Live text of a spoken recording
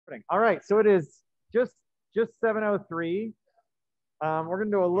happening. All right, so it is just 7:03. We're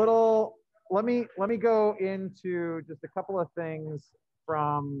gonna do a little. Let me go into just a couple of things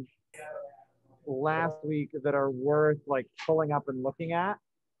from last week that are worth like pulling up and looking at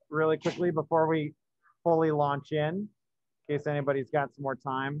really quickly before we fully launch in case anybody's got some more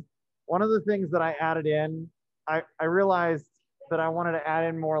time. One of the things that I added in, I realized that I wanted to add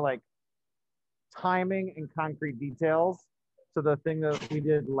in more like timing and concrete details to the thing that we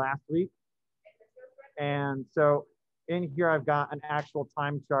did last week. And so in here, I've got an actual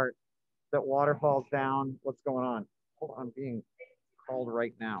time chart that waterfalls down what's going on. Hold on, I'm being called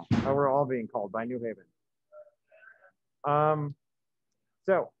right now. Oh, we're all being called by New Haven.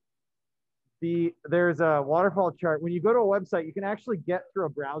 So there's a waterfall chart. When you go to a website, you can actually get through a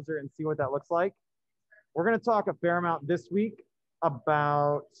browser and see what that looks like. We're going to talk a fair amount this week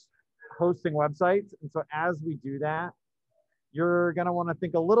about hosting websites. And so as we do that, you're going to want to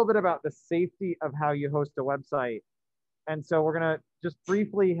think a little bit about the safety of how you host a website. And so we're going to just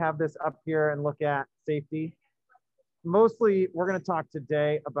briefly have this up here and look at safety. Mostly, we're going to talk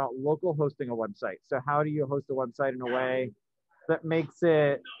today about local hosting a website. So how do you host a website in a way that makes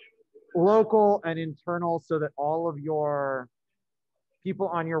it local and internal so that all of your people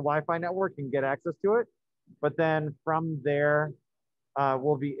on your Wi-Fi network can get access to it. But then from there,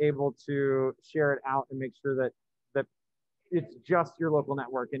 we'll be able to share it out and make sure that it's just your local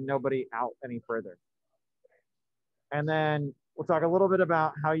network and nobody out any further. And then we'll talk a little bit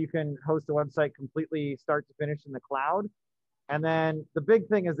about how you can host a website completely start to finish in the cloud. And then the big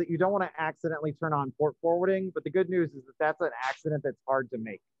thing is that you don't want to accidentally turn on port forwarding, but the good news is that that's an accident that's hard to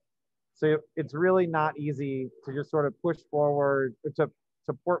make. So it's really not easy to just sort of push forward, to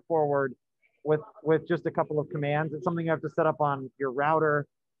port forward with just a couple of commands. It's something you have to set up on your router,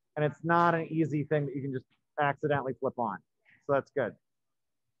 and it's not an easy thing that you can just accidentally flip on. So that's good.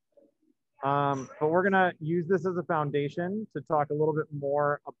 But we're gonna use this as a foundation to talk a little bit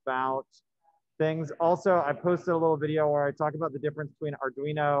more about things. Also, I posted a little video where I talk about the difference between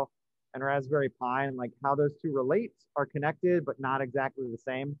Arduino and Raspberry Pi and like how those two relate, are connected, but not exactly the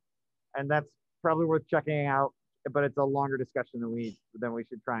same. And that's probably worth checking out, but it's a longer discussion than we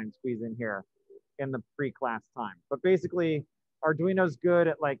should try and squeeze in here in the pre-class time. But basically, Arduino's good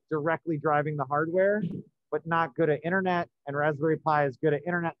at like directly driving the hardware, but not good at internet. And Raspberry Pi is good at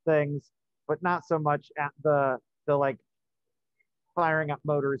internet things, but not so much at the like firing up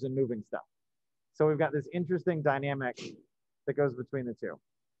motors and moving stuff. So we've got this interesting dynamic that goes between the two.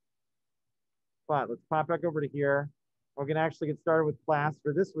 But let's pop back over to here. We're gonna actually get started with class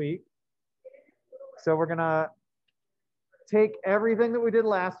for this week. So we're gonna take everything that we did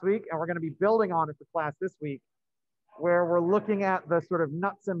last week and we're gonna be building on it for class this week, where we're looking at the sort of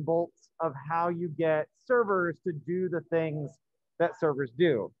nuts and bolts of how you get servers to do the things that servers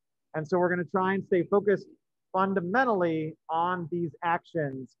do. And so we're gonna try and stay focused fundamentally on these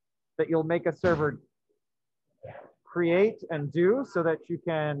actions that you'll make a server create and do so that you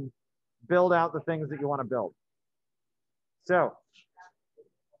can build out the things that you wanna build. So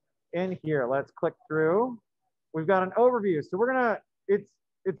in here, let's click through. We've got an overview. So we're gonna,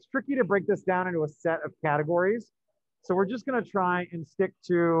 it's tricky to break this down into a set of categories. So we're just gonna try and stick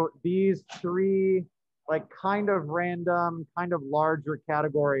to these three like kind of random, kind of larger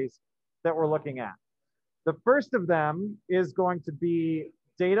categories that we're looking at. The first of them is going to be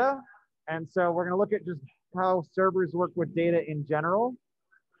data. And so we're gonna look at just how servers work with data in general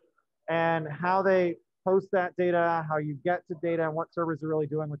and how they post that data, how you get to data, and what servers are really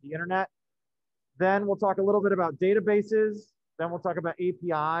doing with the internet. Then we'll talk a little bit about databases. Then we'll talk about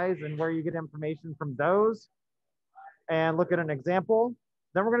APIs and where you get information from those and look at an example.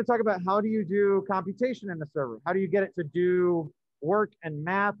 Then we're going to talk about how do you do computation in a server? How do you get it to do work and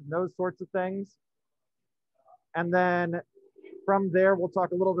math and those sorts of things? And then from there, we'll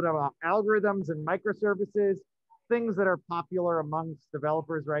talk a little bit about algorithms and microservices, things that are popular amongst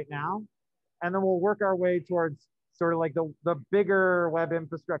developers right now. And then we'll work our way towards sort of like the bigger web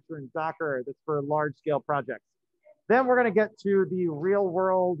infrastructure in Docker that's for large scale projects. Then we're going to get to the real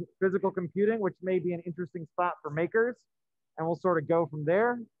world physical computing, which may be an interesting spot for makers. And we'll sort of go from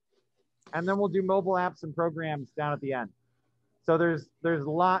there. And then we'll do mobile apps and programs down at the end. So there's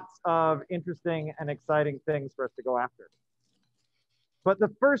lots of interesting and exciting things for us to go after. But the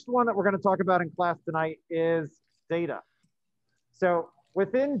first one that we're going to talk about in class tonight is data. So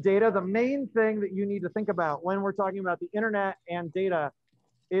within data, the main thing that you need to think about when we're talking about the internet and data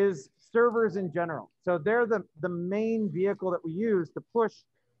is servers in general. So they're the main vehicle that we use to push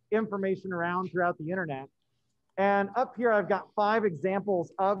information around throughout the internet. And up here, I've got 5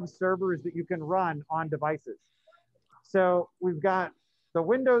 examples of servers that you can run on devices. So we've got the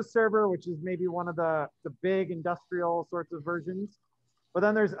Windows server, which is maybe one of the big industrial sorts of versions. But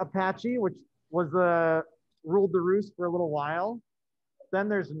then there's Apache, which was ruled the roost for a little while. Then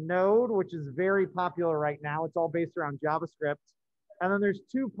there's Node, which is very popular right now. It's all based around JavaScript. And then there's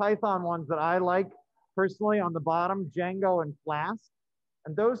two Python ones that I like personally on the bottom, Django and Flask.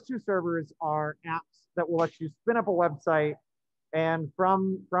 And those two servers are apps that will let you spin up a website and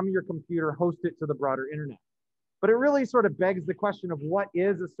from your computer, host it to the broader internet. But it really sort of begs the question of what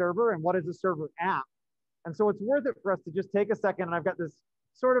is a server and what is a server app? And so it's worth it for us to just take a second. And I've got this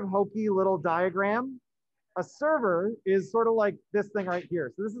sort of hokey little diagram. A server is sort of like this thing right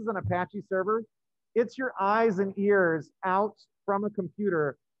here. So this is an Apache server. It's your eyes and ears out from a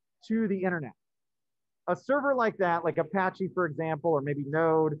computer to the internet. A server like that, like Apache, for example, or maybe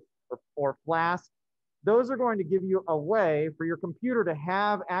Node or Flask, those are going to give you a way for your computer to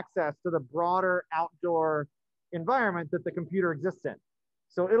have access to the broader outdoor environment that the computer exists in.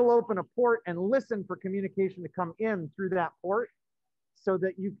 So it'll open a port and listen for communication to come in through that port so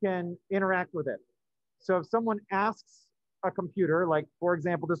that you can interact with it. So if someone asks a computer, like for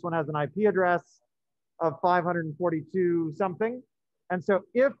example, this one has an IP address of 542 something. And so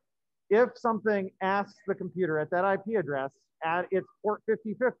if something asks the computer at that IP address at its port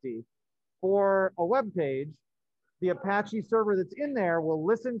 5050 for a web page, the Apache server that's in there will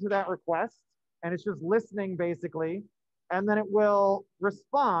listen to that request, and it's just listening basically. And then it will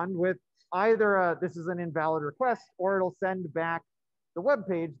respond with either this is an invalid request, or it'll send back the web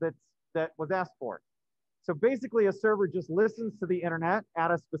page that was asked for. So basically a server just listens to the internet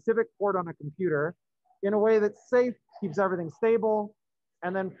at a specific port on a computer in a way that's safe, keeps everything stable.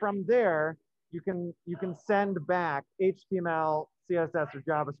 And then from there, you can send back HTML, CSS, or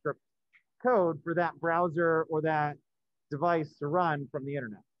JavaScript code for that browser or that device to run from the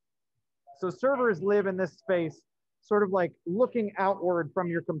internet. So servers live in this space, sort of like looking outward from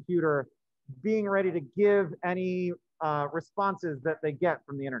your computer, being ready to give any responses that they get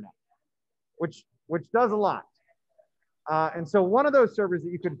from the internet, which does a lot. And so one of those servers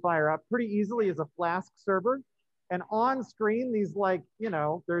that you can fire up pretty easily is a Flask server. And on screen, these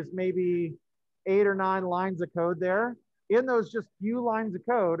there's maybe 8 or 9 lines of code there. In those just few lines of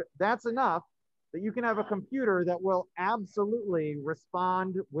code, that's enough that you can have a computer that will absolutely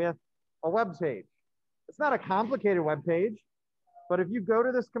respond with a web page. It's not a complicated web page, but if you go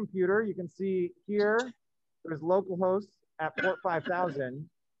to this computer, you can see here, there's localhost at port 5000.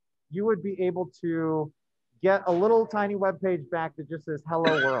 You would be able to get a little tiny web page back that just says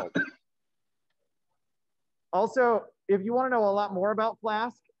hello world. Also, if you want to know a lot more about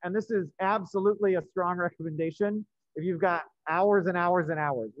Flask, and this is absolutely a strong recommendation, if you've got hours and hours and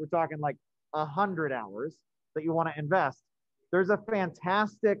hours, we're talking like 100 hours that you want to invest, there's a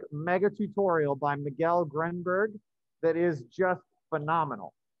fantastic mega tutorial by Miguel Grenberg that is just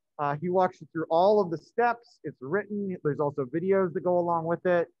phenomenal. He walks you through all of the steps. It's written. There's also videos that go along with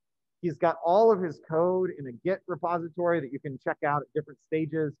it. He's got all of his code in a Git repository that you can check out at different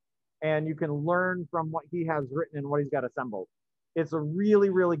stages, and you can learn from what he has written and what he's got assembled. It's a really,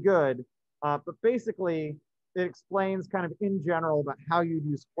 really good, but basically it explains kind of in general about how you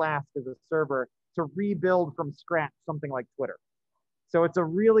use Flask as a server to rebuild from scratch something like Twitter. So it's a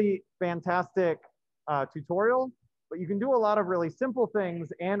really fantastic tutorial, but you can do a lot of really simple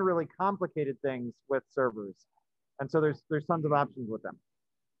things and really complicated things with servers. And so there's tons of options with them.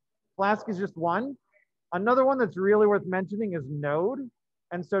 Flask is just one. Another one that's really worth mentioning is Node.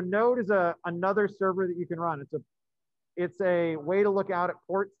 And so Node is another server that you can run. It's a way to look out at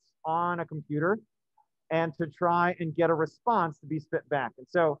ports on a computer and to try and get a response to be spit back. And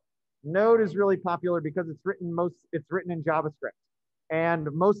so Node is really popular because it's written in JavaScript, and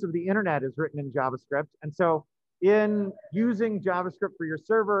most of the internet is written in JavaScript. And so in using JavaScript for your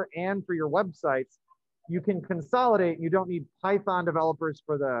server and for your websites, you can consolidate. You don't need Python developers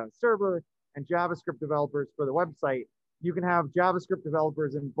for the server and JavaScript developers for the website. You can have JavaScript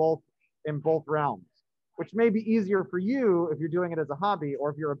developers in both realms, which may be easier for you if you're doing it as a hobby, or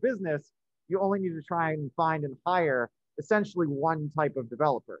if you're a business, you only need to try and find and hire essentially one type of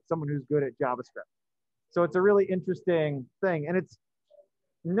developer, someone who's good at JavaScript. So it's a really interesting thing. And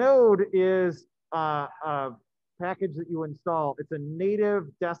Node is a package that you install. It's a native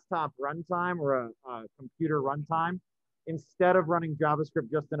desktop runtime or a computer runtime instead of running JavaScript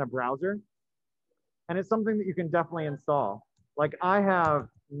just in a browser. And it's something that you can definitely install. Like I have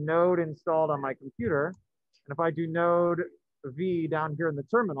Node installed on my computer. And if I do Node V down here in the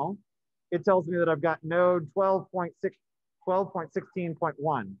terminal, it tells me that I've got Node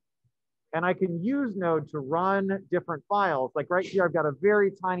 12.16.1. And I can use Node to run different files. Like right here, I've got a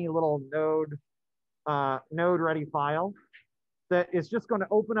very tiny little Node ready file that is just going to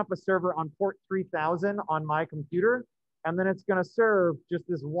open up a server on port 3000 on my computer, and then it's going to serve just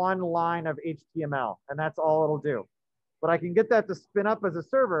this one line of HTML, and that's all it'll do. But I can get that to spin up as a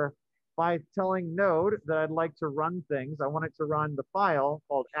server by telling Node that I'd like to run things. I want it to run the file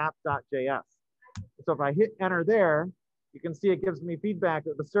called app.js. So if I hit enter there, you can see it gives me feedback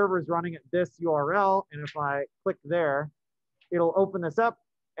that the server is running at this URL. And if I click there, it'll open this up,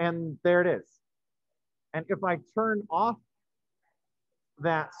 and there it is. And if I turn off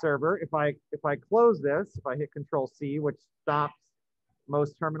that server, if I close this, if I hit Control C, which stops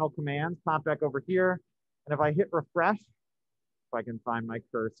most terminal commands, pop back over here. And if I hit refresh, if I can find my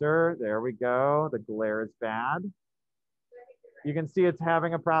cursor, there we go. The glare is bad. You can see it's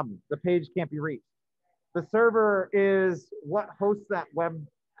having a problem. The page can't be reached. The server is what hosts that web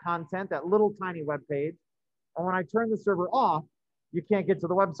content, that little tiny web page. And when I turn the server off, you can't get to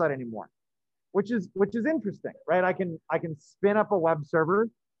the website anymore, which is interesting, right? I can spin up a web server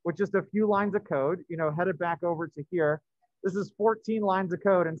with just a few lines of code, you know, head it back over to here. This is 14 lines of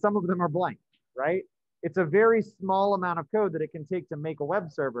code, and some of them are blank, right? It's a very small amount of code that it can take to make a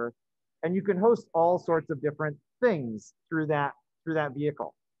web server, and you can host all sorts of different things through that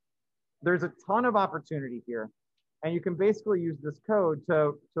vehicle. There's a ton of opportunity here, and you can basically use this code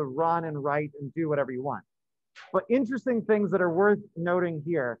to run and write and do whatever you want. But interesting things that are worth noting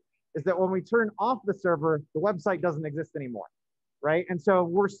here is that when we turn off the server, the website doesn't exist anymore, right? And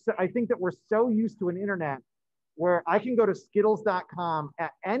so I think that we're so used to an internet where I can go to Skittles.com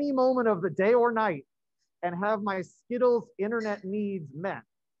at any moment of the day or night and have my Skittles internet needs met,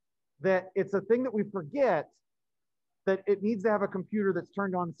 that it's a thing that we forget that it needs to have a computer that's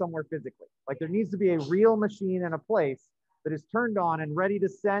turned on somewhere physically. Like there needs to be a real machine in a place that is turned on and ready to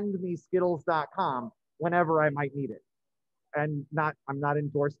send me Skittles.com whenever I might need it. And I'm not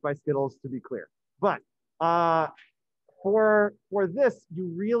endorsed by Skittles, to be clear. But for this,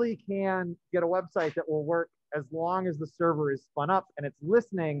 you really can get a website that will work as long as the server is spun up and it's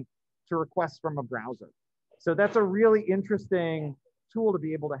listening to requests from a browser. So that's a really interesting tool to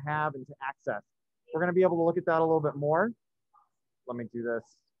be able to have and to access. We're going to be able to look at that a little bit more. Let me do this,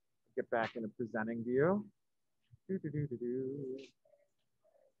 get back into presenting view.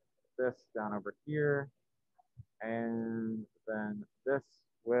 This down over here. And then this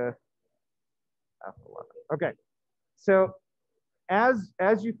with F11. Okay, so as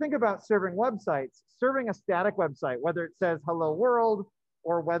you think about serving websites, serving a static website, whether it says hello world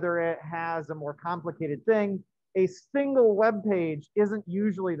or whether it has a more complicated thing, a single web page isn't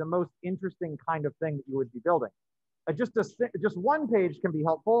usually the most interesting kind of thing that you would be building. Just one page can be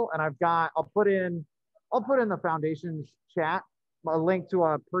helpful, and I'll put in the Foundations chat a link to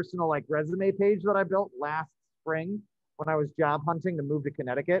a personal like resume page that I built last spring when I was job hunting to move to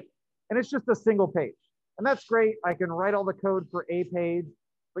Connecticut, and it's just a single page, and that's great. I can write all the code for a page,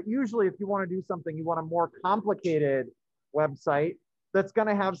 but usually if you want to do something, you want a more complicated website that's going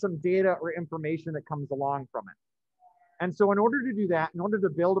to have some data or information that comes along from it. And so in order to do that, in order to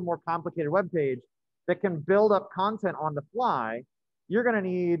build a more complicated web page that can build up content on the fly, you're going to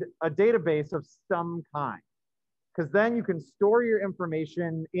need a database of some kind, because then you can store your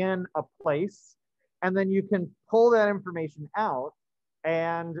information in a place, and then you can pull that information out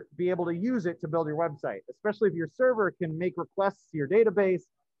and be able to use it to build your website, especially if your server can make requests to your database.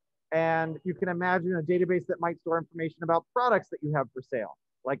 And you can imagine a database that might store information about products that you have for sale,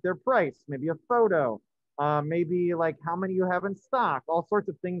 like their price, maybe a photo, maybe like how many you have in stock, all sorts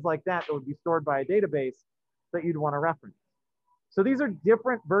of things like that that would be stored by a database that you'd want to reference. So these are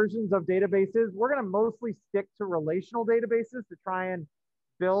different versions of databases. We're going to mostly stick to relational databases to try and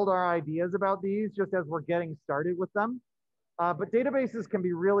build our ideas about these just as we're getting started with them. But databases can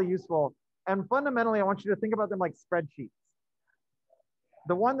be really useful. And fundamentally, I want you to think about them like spreadsheets.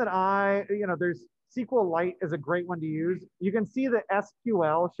 The one that there's SQLite is a great one to use. You can see that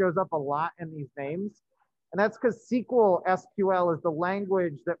SQL shows up a lot in these names. And that's because SQL is the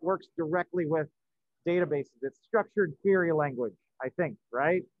language that works directly with databases. It's structured query language, I think,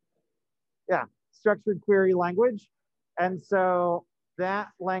 right? Yeah, structured query language. And so that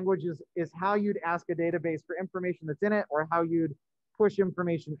language is how you'd ask a database for information that's in it, or how you'd push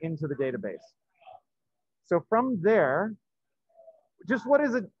information into the database. So from there, just what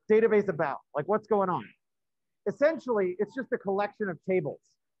is a database about? Like what's going on? Essentially, it's just a collection of tables.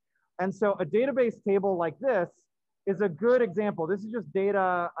 And so a database table like this is a good example. This is just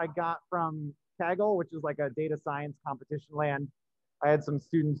data I got from Kaggle, which is like a data science competition land I had some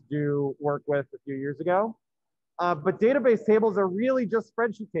students do work with a few years ago. But database tables are really just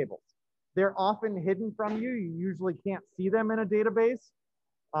spreadsheet tables. They're often hidden from you. You usually can't see them in a database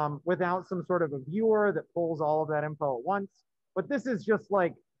without some sort of a viewer that pulls all of that info at once. but this is just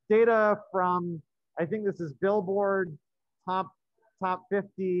like data from, I think this is Billboard top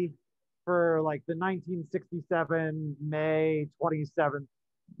 50 for like the 1967 May 27th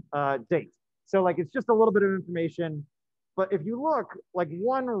date. So like it's just a little bit of information. But if you look, like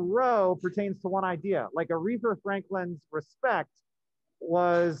one row pertains to one idea. Like Aretha Franklin's Respect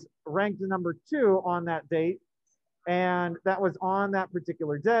was ranked number 2 on that date. And that was on that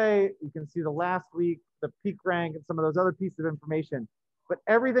particular day. You can see the last week, the peak rank, and some of those other pieces of information. But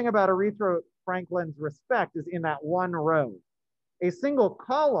everything about Aretha Franklin's Respect is in that one row. A single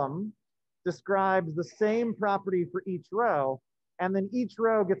column describes the same property for each row, and then each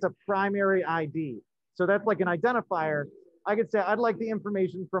row gets a primary ID. So that's like an identifier. I could say, I'd like the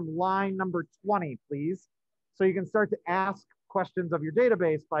information from line number 20, please. So you can start to ask questions of your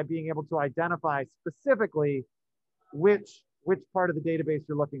database by being able to identify specifically which part of the database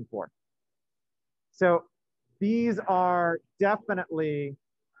you're looking for. So these are definitely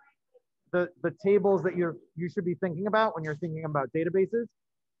the tables that you should be thinking about when you're thinking about databases.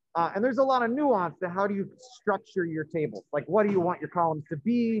 And there's a lot of nuance to how do you structure your tables? Like, what do you want your columns to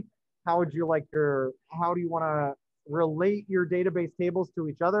be? How do you want to relate your database tables to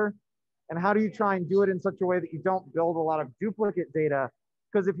each other? And how do you try and do it in such a way that you don't build a lot of duplicate data?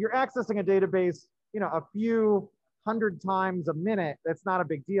 Because if you're accessing a database, a few hundred times a minute, that's not a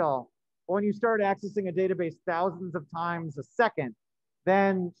big deal. But when you start accessing a database thousands of times a second,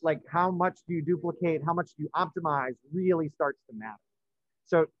 then like how much do you duplicate, how much do you optimize really starts to matter.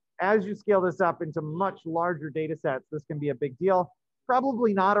 So as you scale this up into much larger data sets, this can be a big deal.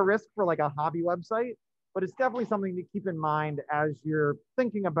 Probably not a risk for like a hobby website, but it's definitely something to keep in mind as you're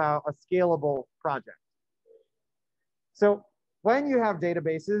thinking about a scalable project. So when you have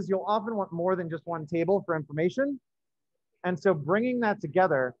databases, you'll often want more than just one table for information. And so bringing that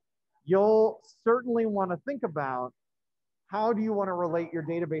together, you'll certainly want to think about how do you want to relate your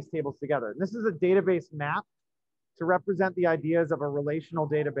database tables together. And this is a database map to represent the ideas of a relational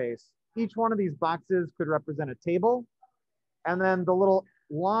database. Each one of these boxes could represent a table, and then the little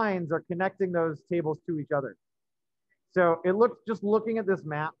lines are connecting those tables to each other. So it looks, just looking at this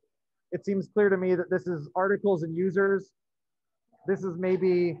map, it seems clear to me that this is articles and users. This is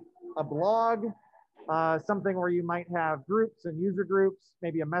maybe a blog, something where you might have groups and user groups,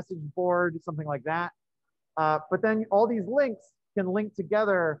 maybe a message board, something like that. But then all these links can link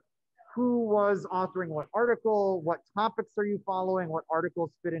together who was authoring what article, what topics are you following, what articles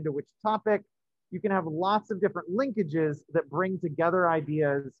fit into which topic. You can have lots of different linkages that bring together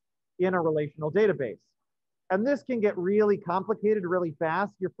ideas in a relational database. And this can get really complicated really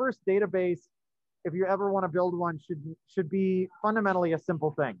fast. Your first database, if you ever want to build one, should be fundamentally a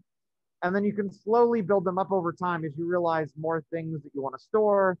simple thing. And then you can slowly build them up over time as you realize more things that you want to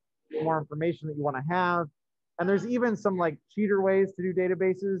store, more information that you want to have. And there's even some like cheater ways to do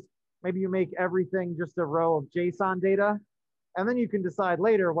databases. Maybe you make everything just a row of JSON data, and then you can decide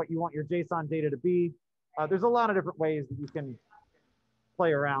later what you want your JSON data to be. There's a lot of different ways that you can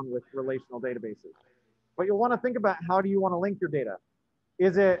play around with relational databases. But you'll want to think about, how do you want to link your data?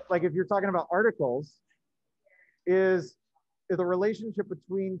 Is it like, if you're talking about articles, is the relationship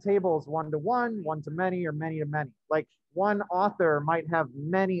between tables one-to-one, one-to-many, or many-to-many? Like one author might have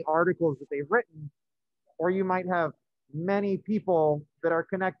many articles that they've written, or you might have many people that are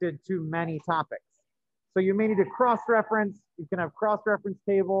connected to many topics. So you may need to cross-reference. You can have cross-reference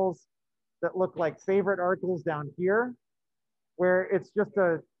tables that look like favorite articles down here, where it's just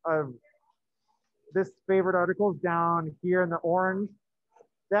this favorite articles down here in the orange.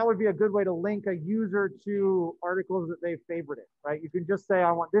 That would be a good way to link a user to articles that they've favorited, right? You can just say,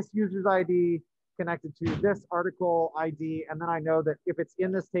 I want this user's ID connected to this article ID, and then I know that if it's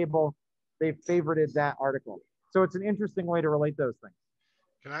in this table, they've favorited that article. So it's an interesting way to relate those things.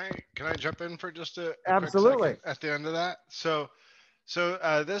 Can I jump in for just a Absolutely. quick second at the end of that? So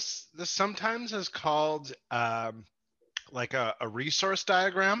this sometimes is called like a resource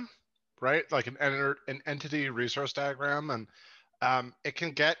diagram, right? Like an entity resource diagram, and it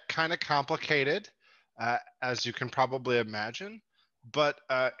can get kind of complicated, as you can probably imagine. But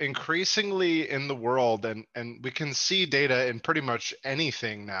increasingly in the world, and we can see data in pretty much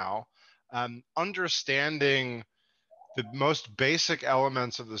anything now, understanding the most basic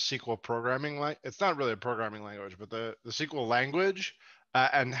elements of the SQL programming language. It's not really a programming language, but the SQL language,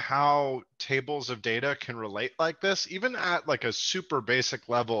 and how tables of data can relate like this, even at like a super basic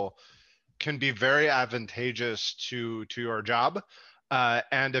level, can be very advantageous to your job.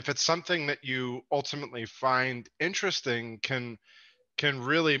 And if it's something that you ultimately find interesting, can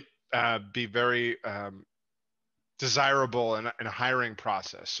really be very desirable in a hiring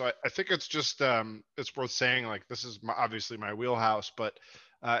process. So I think it's just it's worth saying, like, this is obviously my wheelhouse, but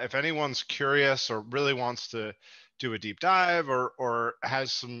if anyone's curious or really wants to do a deep dive or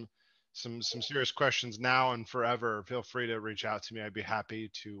has some serious questions now and forever, feel free to reach out to me. I'd be happy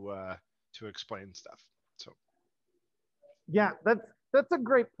to explain stuff. So Yeah, that's a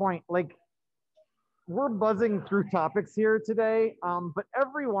great point. Like, we're buzzing through topics here today, but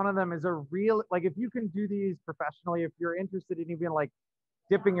every one of them is a real, like, if you can do these professionally, if you're interested in even like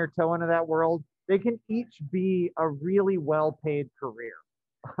dipping your toe into that world, they can each be a really well-paid career.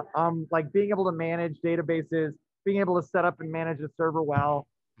 Like being able to manage databases, being able to set up and manage a server well.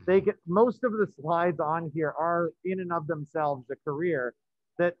 They get, most of the slides on here are in and of themselves a career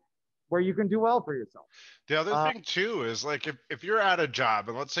that where you can do well for yourself. the other thing too is, like, if you're at a job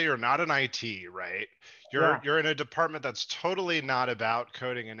and let's say you're not in IT, right? You're in a department that's totally not about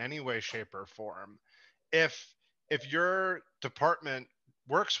coding in any way, shape, or form. If your department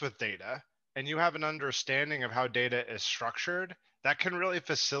works with data and you have an understanding of how data is structured, that can really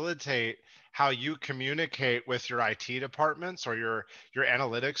facilitate how you communicate with your IT departments or your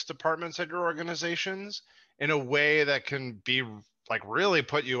analytics departments at your organizations in a way that can be like really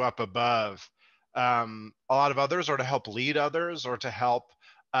put you up above a lot of others, or to help lead others, or to help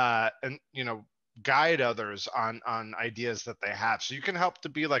and guide others on ideas that they have. So you can help to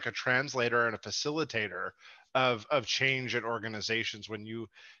be like a translator and a facilitator of change at organizations when you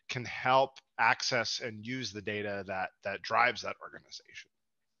can help access and use the data that drives that organization.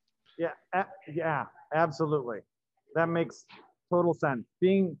 Yeah, absolutely. That makes total sense.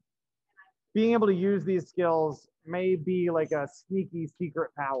 Being able to use these skills may be like a sneaky secret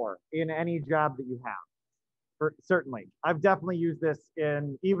power in any job that you have. For certainly, I've definitely used this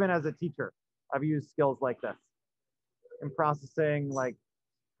in, even as a teacher, I've used skills like this in processing, like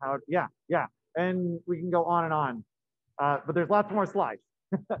how, yeah, and we can go on and on. But there's lots more slides,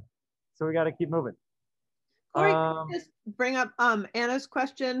 so we got to keep moving. Corey, just bring up Anna's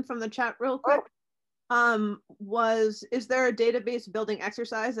question from the chat real quick. Is there a database building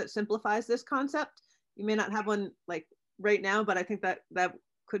exercise that simplifies this concept? You may not have one like right now, but I think that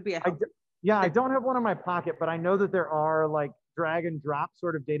could be a help. I don't have one in my pocket, but I know that there are like drag and drop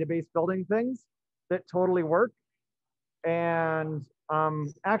sort of database building things that totally work. And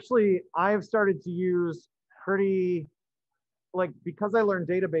actually, I've started to use pretty, like, because I learned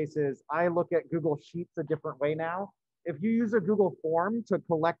databases, I look at Google Sheets a different way now. If you use a Google form to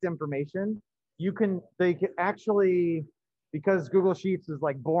collect information, they can actually, because Google Sheets is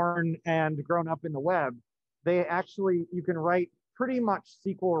like born and grown up in the web, you can write pretty much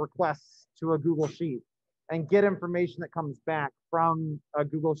SQL requests to a Google Sheet and get information that comes back from a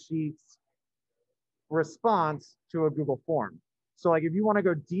Google Sheets response to a Google form. So like if you want to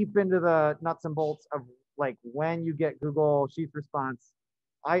go deep into the nuts and bolts of like when you get Google Sheets response,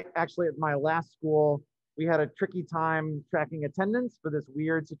 I actually, at my last school, we had a tricky time tracking attendance for this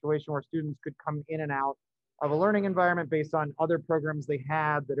weird situation where students could come in and out of a learning environment based on other programs they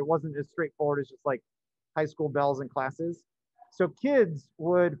had, that it wasn't as straightforward as just like high school bells and classes. So kids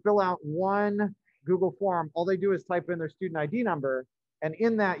would fill out one Google form. All they do is type in their student ID number, and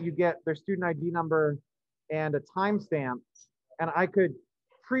in that you get their student ID number and a timestamp. And I could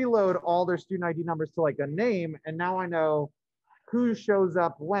preload all their student ID numbers to like a name, and now I know who shows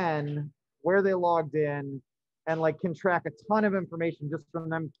up when, where they logged in, and like can track a ton of information just from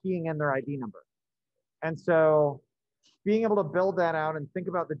them keying in their ID number. And so being able to build that out and think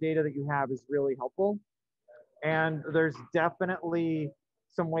about the data that you have is really helpful. And there's definitely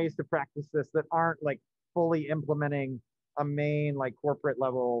some ways to practice this that aren't like fully implementing a main like corporate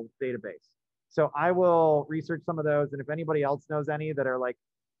level database. So I will research some of those. And if anybody else knows any that are like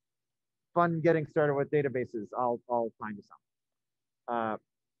fun getting started with databases, I'll find you some.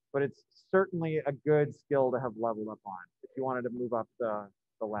 But it's certainly a good skill to have leveled up on if you wanted to move up the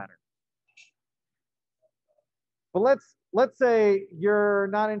ladder. But let's say you're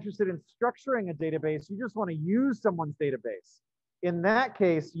not interested in structuring a database, you just want to use someone's database. In that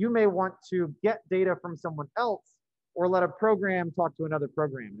case, you may want to get data from someone else or let a program talk to another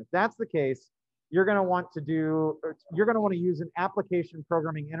program. If that's the case, you're going to want to use an application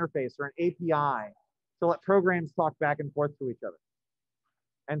programming interface or an API to let programs talk back and forth to each other.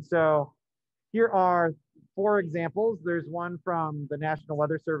 And so here are 4 examples. There's one from the National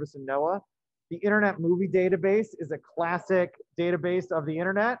Weather Service and NOAA. The Internet Movie Database is a classic database of the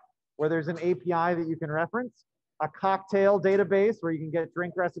internet where there's an API that you can reference. A cocktail database where you can get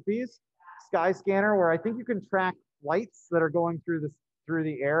drink recipes. Skyscanner, where I think you can track flights that are going through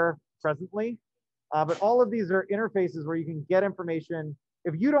the air presently. But all of these are interfaces where you can get information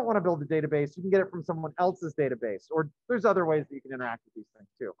If you don't want to build a database, you can get it from someone else's database, or there's other ways that you can interact with these things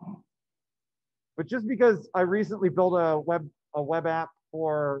too. But just because I recently built a web app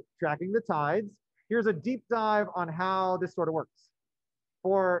for tracking the tides, here's a deep dive on how this sort of works.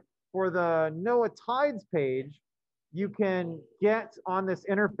 For the NOAA Tides page, you can get on this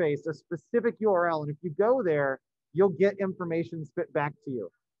interface a specific URL, and if you go there, you'll get information spit back to you.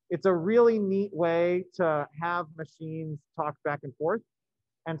 It's a really neat way to have machines talk back and forth.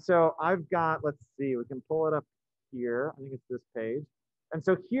 And so I've got, let's see, we can pull it up here. I think it's this page. And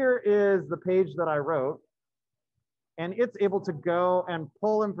so here is the page that I wrote. And it's able to go and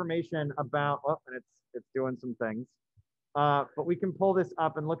pull information about, oh, and it's doing some things. But we can pull this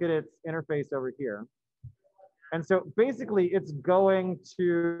up and look at its interface over here. And so basically it's going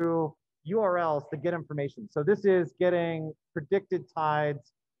to URLs to get information. So this is getting predicted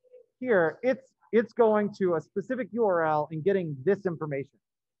tides. Here, it's going to a specific URL and getting this information,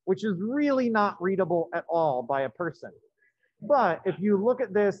 which is really not readable at all by a person. But if you look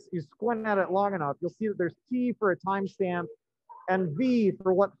at this, you squint at it long enough, you'll see that there's T for a timestamp and V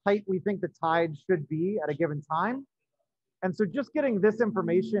for what height we think the tide should be at a given time. And so just getting this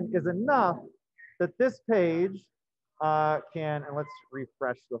information is enough that this page and let's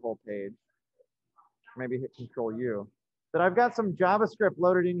refresh the whole page. Maybe hit Control U. That I've got some JavaScript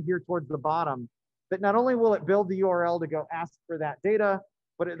loaded in here towards the bottom that not only will it build the URL to go ask for that data,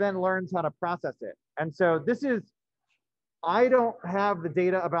 but it then learns how to process it. And so this is, I don't have the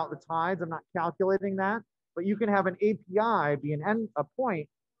data about the tides. I'm not calculating that, but you can have an API be a point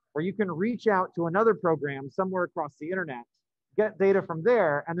where you can reach out to another program somewhere across the internet, get data from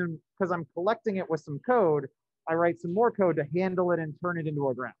there, and then because I'm collecting it with some code, I write some more code to handle it and turn it into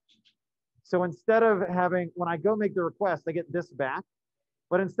a graph. So instead of having, when I go make the request, I get this back,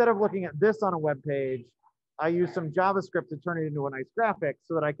 but instead of looking at this on a web page, I use some JavaScript to turn it into a nice graphic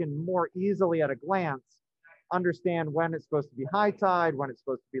so that I can more easily at a glance understand when it's supposed to be high tide, when it's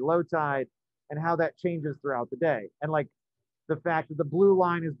supposed to be low tide, and how that changes throughout the day. And like the fact that the blue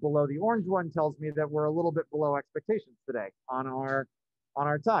line is below the orange one tells me that we're a little bit below expectations today on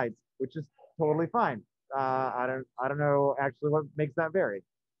our tides, which is totally fine. I don't know actually what makes that vary.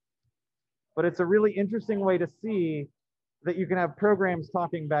 But it's a really interesting way to see that you can have programs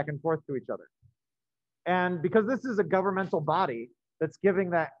talking back and forth to each other. And because this is a governmental body that's giving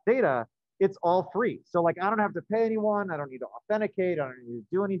that data, it's all free. So like, I don't have to pay anyone. I don't need to authenticate. I don't need to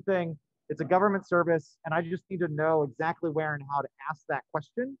do anything. It's a government service. And I just need to know exactly where and how to ask that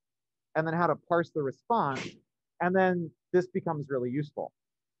question and then how to parse the response. And then this becomes really useful.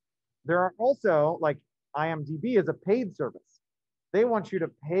 There are also, like IMDb is a paid service. They want you to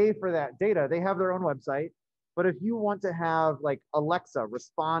pay for that data. They have their own website. But if you want to have like Alexa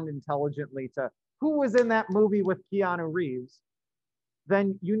respond intelligently to who was in that movie with Keanu Reeves,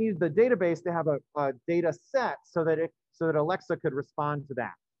 then you need the database to have a data set so that Alexa could respond to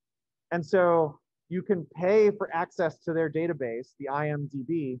that. And so you can pay for access to their database, the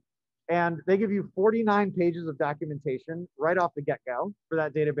IMDb, and they give you 49 pages of documentation right off the get-go for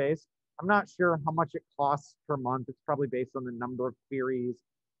that database. I'm not sure how much it costs per month. It's probably based on the number of queries.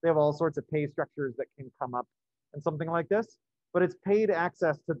 They have all sorts of pay structures that can come up and something like this, but it's paid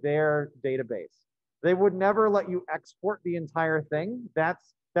access to their database. They would never let you export the entire thing.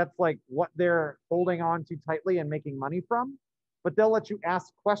 That's like what they're holding on to tightly and making money from, but they'll let you ask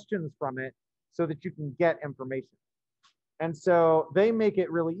questions from it so that you can get information. And so they make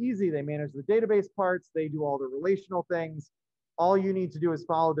it really easy. They manage the database parts. They do all the relational things. All you need to do is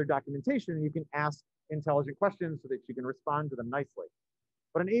follow their documentation and you can ask intelligent questions so that you can respond to them nicely.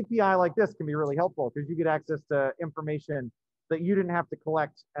 But an API like this can be really helpful because you get access to information that you didn't have to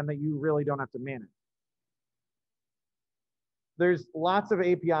collect and that you really don't have to manage. There's lots of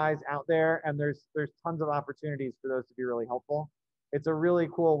APIs out there and there's tons of opportunities for those to be really helpful. It's a really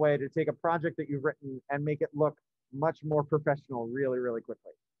cool way to take a project that you've written and make it look much more professional really, really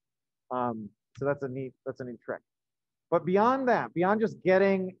quickly. So that's a neat trick. But beyond that, beyond just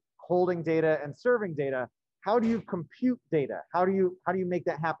holding data and serving data, how do you compute data? How do you make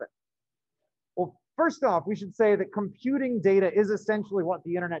that happen? Well, first off, we should say that computing data is essentially what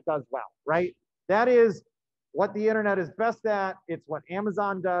the internet does well, right? That is what the internet is best at. It's what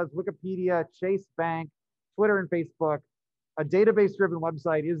Amazon does, Wikipedia, Chase Bank, Twitter and Facebook. A database-driven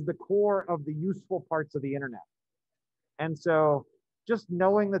website is the core of the useful parts of the internet. And so just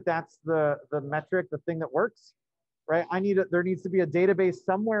knowing that that's the metric, the thing that works, right? There needs to be a database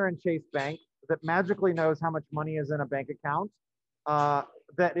somewhere in Chase Bank that magically knows how much money is in a bank account,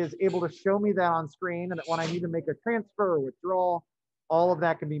 that is able to show me that on screen, and that when I need to make a transfer or withdrawal, all of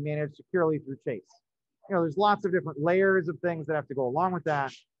that can be managed securely through Chase. You know, there's lots of different layers of things that have to go along with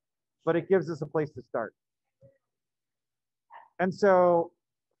that, but it gives us a place to start. And so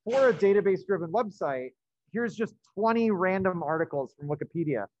for a database-driven website, here's just 20 random articles from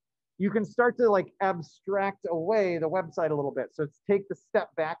Wikipedia. You can start to like abstract away the website a little bit. So take the step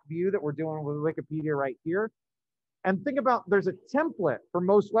back view that we're doing with Wikipedia right here. And think about, there's a template for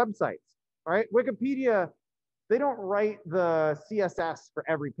most websites, right? Wikipedia, they don't write the CSS for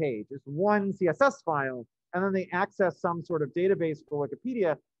every page. It's one CSS file, and then they access some sort of database for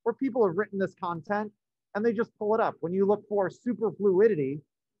Wikipedia where people have written this content and they just pull it up. When you look for super fluidity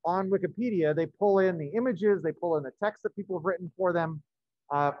on Wikipedia, they pull in the images, they pull in the text that people have written for them,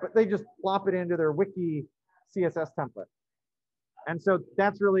 but they just plop it into their wiki CSS template. And so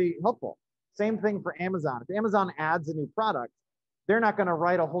that's really helpful. Same thing for Amazon. If Amazon adds a new product, they're not going to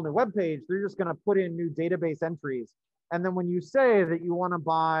write a whole new web page. They're just going to put in new database entries. And then when you say that you want to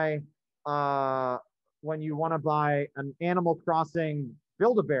buy, an Animal Crossing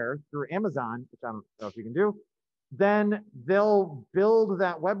Build-A-Bear through Amazon, which I don't know if you can do, then they'll build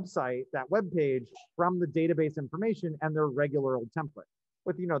that website, that web page from the database information and their regular old template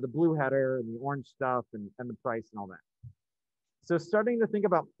with, you know, the blue header and the orange stuff and the price and all that. So starting to think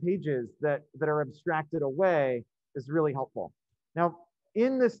about pages that are abstracted away is really helpful. Now,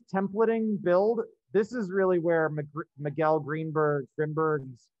 in this templating build, this is really where Miguel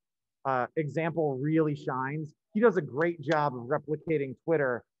Grimberg's example really shines. He does a great job of replicating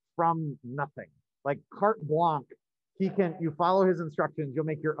Twitter from nothing. Like carte blanche, you follow his instructions, you'll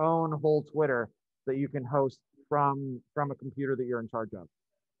make your own whole Twitter that you can host from a computer that you're in charge of.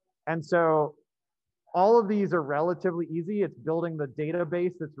 And so all of these are relatively easy. It's building the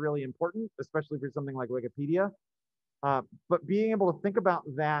database that's really important, especially for something like Wikipedia. But being able to think about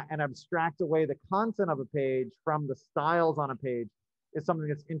that and abstract away the content of a page from the styles on a page is something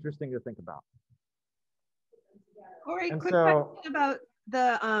that's interesting to think about. All right, quick question about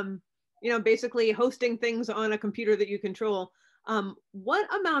the, basically hosting things on a computer that you control.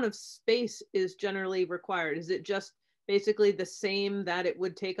 What amount of space is generally required? Is it just basically the same that it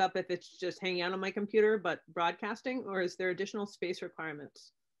would take up if it's just hanging out on my computer, but broadcasting, or is there additional space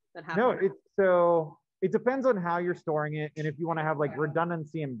requirements that happen? No, it depends on how you're storing it. And if you want to have like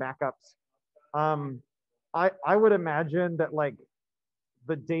redundancy and backups, I would imagine that like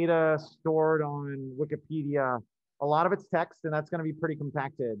the data stored on Wikipedia, a lot of it's text and that's going to be pretty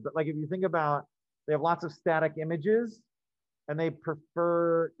compacted. But like, if you think about, they have lots of static images and they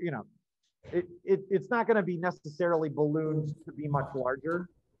prefer, it's not going to be necessarily ballooned to be much larger.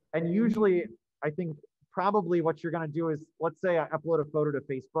 And usually I think probably what you're going to do is, let's say I upload a photo to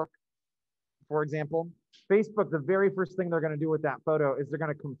Facebook, for example. Facebook, the very first thing they're going to do with that photo is they're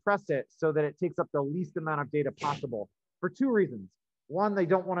going to compress it so that it takes up the least amount of data possible for two reasons. One, they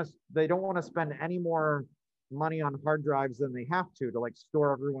don't want to spend any more money on hard drives than they have to like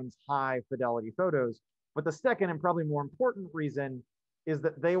store everyone's high fidelity photos. But the second and probably more important reason is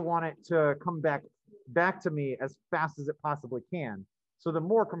that they want it to come back to me as fast as it possibly can. So the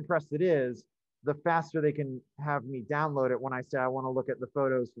more compressed it is, the faster they can have me download it when I say I want to look at the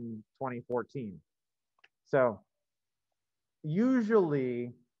photos from 2014. So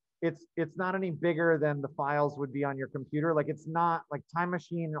usually it's not any bigger than the files would be on your computer. Like it's not like Time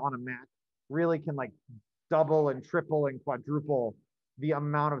Machine on a Mac really can like double and triple and quadruple the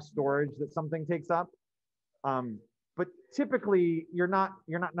amount of storage that something takes up. But typically you're not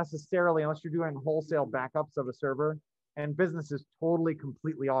necessarily, unless you're doing wholesale backups of a server, and businesses totally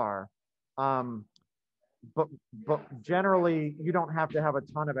completely are. But generally you don't have to have a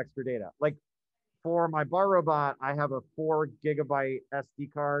ton of extra data. Like for my bar robot, I have a 4 GB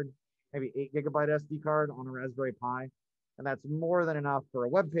SD card, maybe 8 GB SD card on a Raspberry Pi. And that's more than enough for a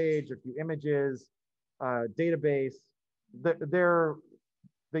web page, a few images, database.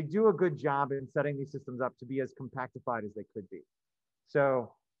 They do a good job in setting these systems up to be as compactified as they could be.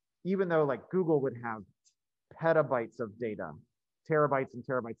 So even though like Google would have petabytes of data, terabytes and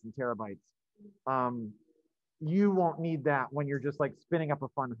terabytes and terabytes, you won't need that when you're just like spinning up a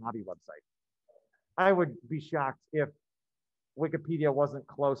fun hobby website. I would be shocked if Wikipedia wasn't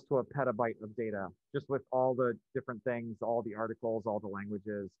close to a petabyte of data, just with all the different things, all the articles, all the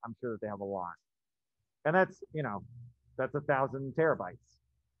languages. I'm sure that they have a lot. And that's 1,000 terabytes,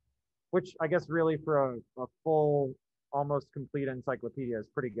 which I guess really for a full, almost complete encyclopedia is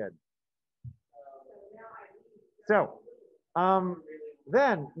pretty good. So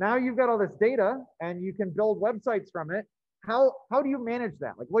then now you've got all this data and you can build websites from it. How do you manage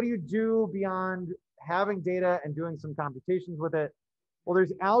that? Like, what do you do beyond having data and doing some computations with it? Well,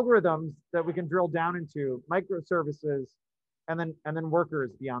 there's algorithms that we can drill down into, microservices, and then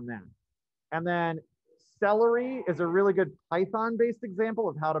workers beyond that. And then Celery is a really good Python-based example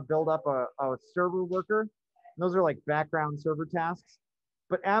of how to build up a server worker. And those are like background server tasks.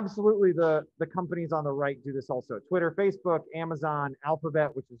 But absolutely, the companies on the right do this also. Twitter, Facebook, Amazon,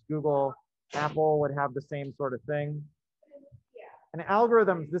 Alphabet, which is Google, Apple would have the same sort of thing. And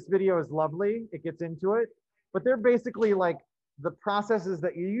algorithms, this video is lovely. It gets into it. But they're basically like the processes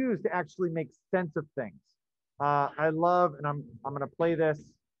that you use to actually make sense of things. I love, and I'm going to play this.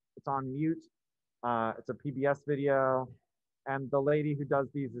 It's on mute. It's a PBS video. And the lady who does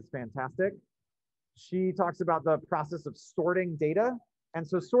these is fantastic. She talks about the process of sorting data. And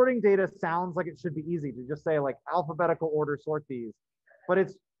so sorting data sounds like it should be easy to just say like alphabetical order sort these, but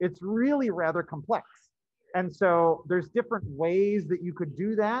it's really rather complex. And so there's different ways that you could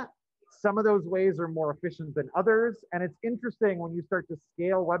do that. Some of those ways are more efficient than others. And it's interesting when you start to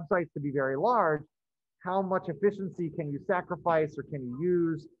scale websites to be very large, how much efficiency can you sacrifice or can you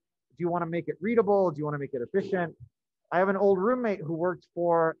use? Do you want to make it readable? Do you want to make it efficient? I have an old roommate who worked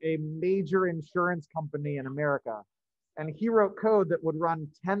for a major insurance company in America. And he wrote code that would run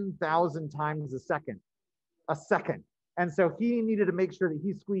 10,000 times a second. And so he needed to make sure that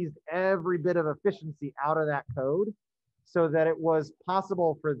he squeezed every bit of efficiency out of that code so that it was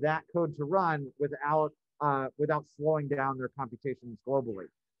possible for that code to run without slowing down their computations globally.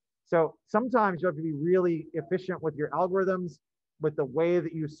 So sometimes you have to be really efficient with your algorithms, with the way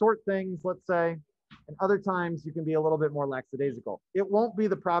that you sort things, let's say, and other times you can be a little bit more lackadaisical. It won't be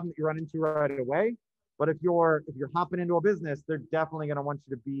the problem that you run into right away. But if you're hopping into a business, they're definitely going to want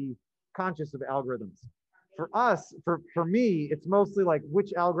you to be conscious of algorithms. For us, for me, it's mostly like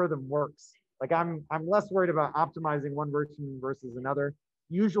which algorithm works. Like I'm less worried about optimizing one version versus another.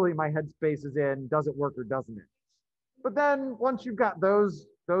 Usually my headspace is in, does it work or doesn't it? But then once you've got those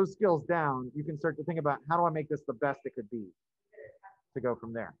skills down, you can start to think about how do I make this the best it could be to go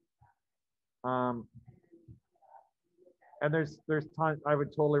from there. And there's tons, I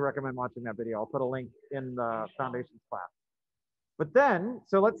would totally recommend watching that video. I'll put a link in the foundations class. But then,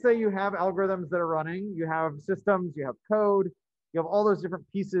 so let's say you have algorithms that are running, you have systems, you have code, you have all those different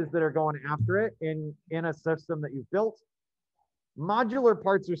pieces that are going after it in a system that you've built. Modular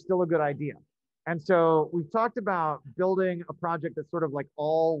parts are still a good idea. And so we've talked about building a project that's sort of like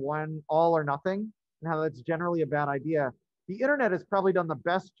all or nothing, and how that's generally a bad idea. The internet has probably done the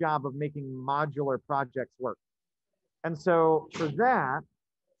best job of making modular projects work. And so for that,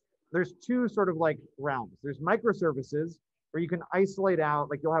 there's two sort of like realms. There's microservices where you can isolate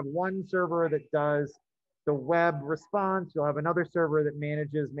out, like you'll have one server that does the web response. You'll have another server that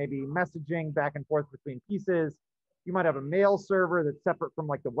manages maybe messaging back and forth between pieces. You might have a mail server that's separate from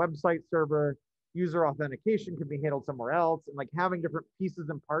like the website server. User authentication can be handled somewhere else. And like having different pieces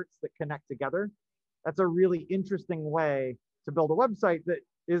and parts that connect together. That's a really interesting way to build a website that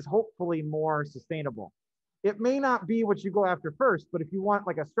is hopefully more sustainable. It may not be what you go after first, but if you want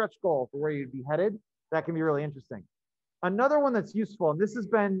like a stretch goal for where you'd be headed, that can be really interesting. Another one that's useful, and this has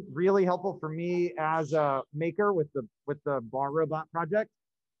been really helpful for me as a maker with the bar robot project,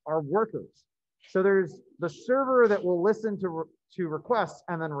 are workers. So there's the server that will listen to requests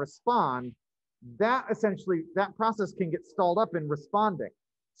and then respond. That essentially, that process can get stalled up in responding.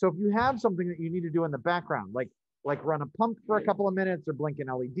 So if you have something that you need to do in the background, like run a pump for a couple of minutes or blink an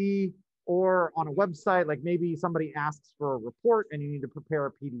LED, or on a website, like maybe somebody asks for a report and you need to prepare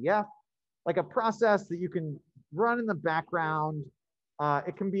a PDF, like a process that you can run in the background.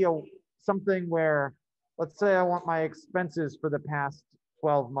 It can be something where, let's say I want my expenses for the past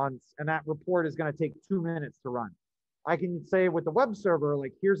 12 months, and that report is going to take 2 minutes to run. I can say with the web server,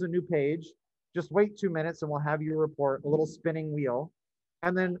 like, here's a new page, just wait 2 minutes and we'll have you report, a little spinning wheel.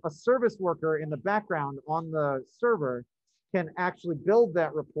 And then a service worker in the background on the server can actually build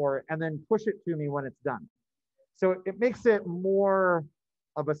that report and then push it to me when it's done. So it makes it more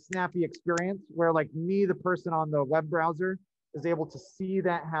of a snappy experience where like me, the person on the web browser, is able to see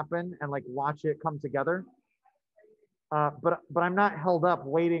that happen and like watch it come together. But I'm not held up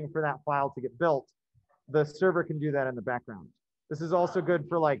waiting for that file to get built. The server can do that in the background. This is also good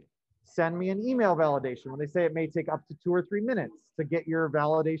for like, send me an email validation. When they say it may take up to 2 or 3 minutes to get your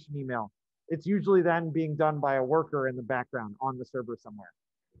validation email, it's usually then being done by a worker in the background on the server somewhere.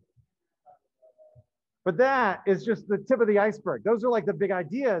 But that is just the tip of the iceberg. Those are like the big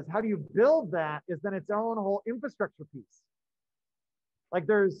ideas. How do you build that is then its own whole infrastructure piece. Like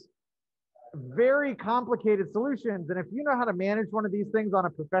there's very complicated solutions. And if you know how to manage one of these things on a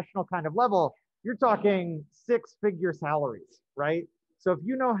professional kind of level, you're talking 6-figure salaries, right? So if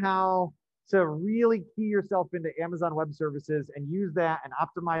you know how to really key yourself into Amazon Web Services and use that and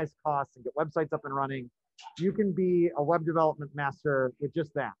optimize costs and get websites up and running, you can be a web development master with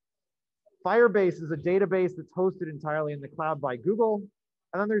just that. Firebase is a database that's hosted entirely in the cloud by Google.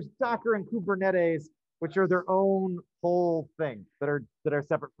 And then there's Docker and Kubernetes, which are their own whole thing that are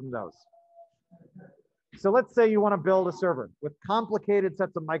separate from those. So let's say you want to build a server with complicated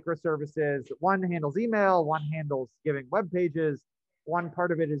sets of microservices. One handles email, one handles giving web pages, one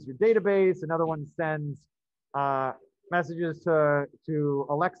part of it is your database, another one sends messages to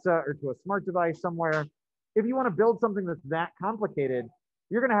Alexa or to a smart device somewhere. If you want to build something that's that complicated,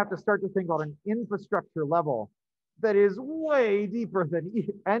 you're going to have to start to think about an infrastructure level that is way deeper than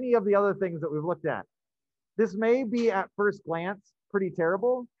any of the other things that we've looked at. This may be at first glance pretty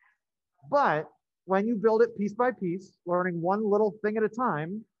terrible, but when you build it piece by piece, learning one little thing at a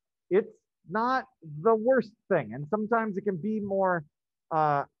time, it's not the worst thing. And sometimes it can be more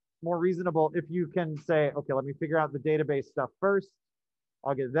reasonable if you can say, okay, let me figure out the database stuff first.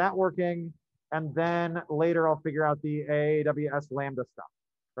 I'll get that working. And then later I'll figure out the AWS Lambda stuff,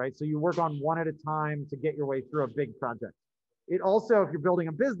 right? So you work on one at a time to get your way through a big project. It also, if you're building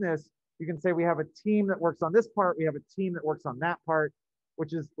a business, you can say we have a team that works on this part, we have a team that works on that part,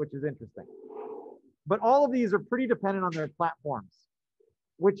 which is interesting. But all of these are pretty dependent on their platforms,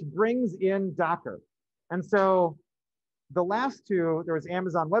 which brings in Docker. And so the last two, there was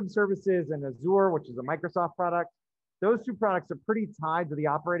Amazon Web Services and Azure, which is a Microsoft product. Those two products are pretty tied to the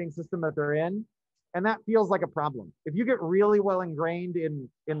operating system that they're in. And that feels like a problem. If you get really well ingrained in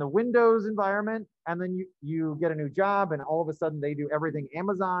the Windows environment, and then you get a new job and all of a sudden they do everything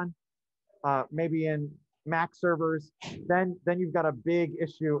Amazon, maybe in Mac servers, then you've got a big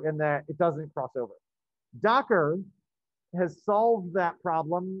issue in that it doesn't cross over. Docker has solved that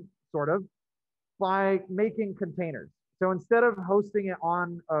problem, sort of, by making containers. So instead of hosting it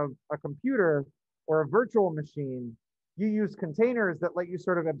on a computer or a virtual machine, you use containers that let you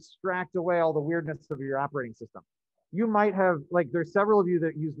sort of abstract away all the weirdness of your operating system. You might have, like, there's several of you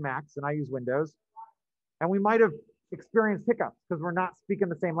that use Macs and I use Windows, and we might have experienced hiccups because we're not speaking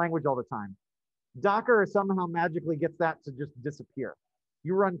the same language all the time. Docker somehow magically gets that to just disappear.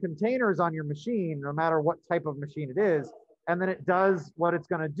 You run containers on your machine, no matter what type of machine it is, and then it does what it's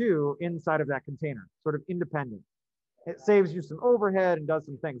going to do inside of that container, sort of independent. It saves you some overhead and does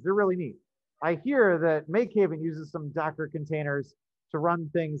some things. They're really neat. I hear that MakeHaven uses some Docker containers to run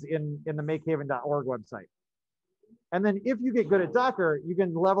things in the MakeHaven.org website. And then if you get good at Docker, you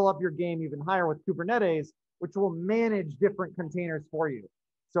can level up your game even higher with Kubernetes, which will manage different containers for you.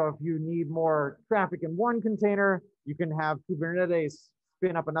 So if you need more traffic in one container, you can have Kubernetes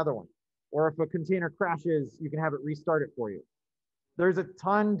spin up another one. Or if a container crashes, you can have it restart it for you. There's a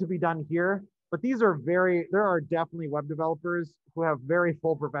ton to be done here, but these are there are definitely web developers who have very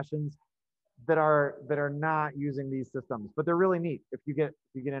full professions that are not using these systems, but they're really neat if you get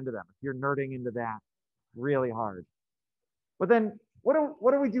into them. If you're nerding into that really hard. But then what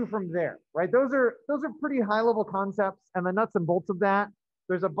do we do from there, right? Those are pretty high level concepts, and the nuts and bolts of that,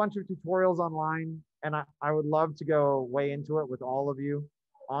 there's a bunch of tutorials online, and I would love to go way into it with all of you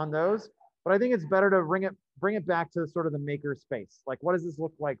on those. But I think it's better to bring it back to sort of the maker space. Like, what does this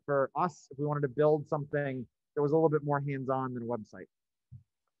look like for us if we wanted to build something that was a little bit more hands-on than a website?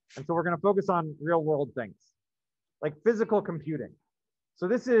 And so we're going to focus on real world things like physical computing. So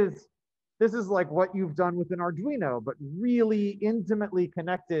this is like what you've done with an Arduino, but really intimately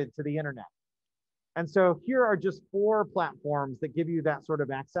connected to the internet. And so here are just 4 platforms that give you that sort of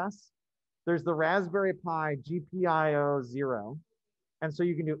access. There's the Raspberry Pi GPIO 0. And so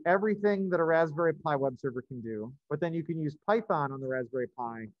you can do everything that a Raspberry Pi web server can do, but then you can use Python on the Raspberry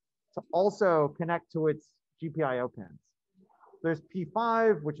Pi to also connect to its GPIO pins. There's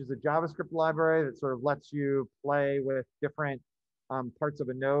P5, which is a JavaScript library that sort of lets you play with different parts of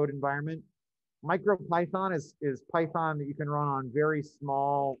a node environment. MicroPython is Python that you can run on very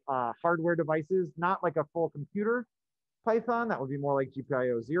small hardware devices, not like a full computer Python. That would be more like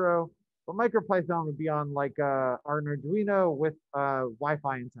GPIO 0. But MicroPython would be on like an Arduino with a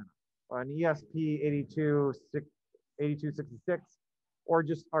Wi-Fi antenna, or an ESP8266, or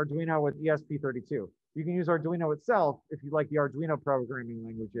just Arduino with ESP32. You can use Arduino itself if you like the Arduino programming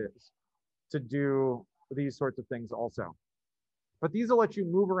languages to do these sorts of things also. But these will let you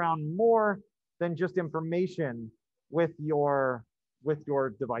move around more than just information with your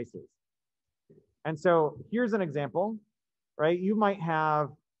devices. And so here's an example, right? You might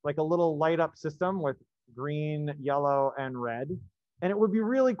have like a little light up system with green, yellow, and red. And it would be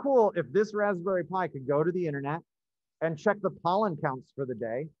really cool if this Raspberry Pi could go to the internet and check the pollen counts for the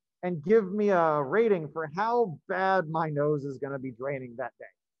day and give me a rating for how bad my nose is going to be draining that day.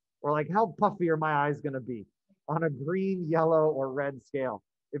 Or like how puffy are my eyes going to be on a green, yellow, or red scale.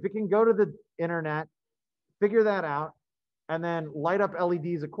 If it can go to the internet, figure that out, and then light up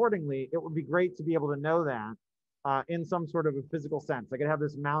LEDs accordingly, it would be great to be able to know that in some sort of a physical sense. I could have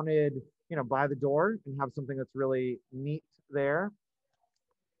this mounted, you know, by the door and have something that's really neat there.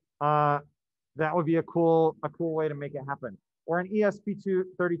 That would be a cool way to make it happen. Or an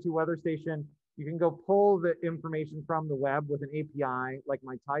ESP32 weather station, you can go pull the information from the web with an API like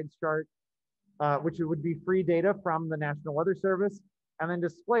my Tides chart, which would be free data from the National Weather Service, and then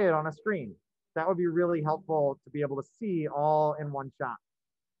display it on a screen. That would be really helpful to be able to see all in one shot.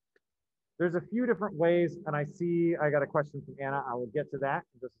 There's a few different ways, and I see I got a question from Anna. I will get to that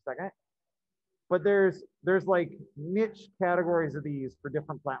in just a second. But there's like niche categories of these for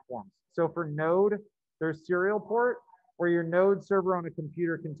different platforms. So for Node, there's serial port, where your Node server on a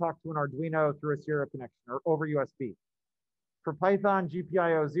computer can talk to an Arduino through a serial connection or over USB. For Python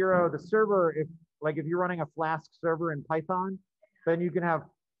GPIO0, the server, if you're running a Flask server in Python, then you can have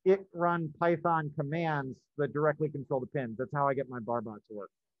it run Python commands that directly control the pins. That's how I get my barbot to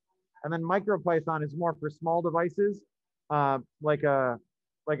work. And then MicroPython is more for small devices, like a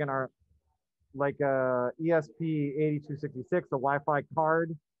ESP8266, a Wi-Fi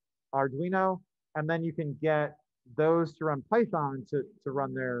card Arduino, and then you can get those to run Python to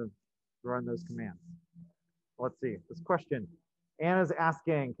run those commands. Let's see this question. Anna's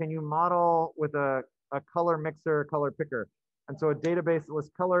asking, can you model with a color mixer, color picker? And so a database that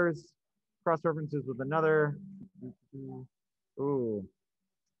lists colors, cross references with another. Ooh.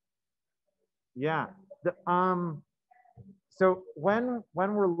 Yeah. So when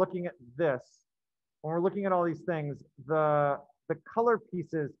we're looking at this, when we're looking at all these things, the color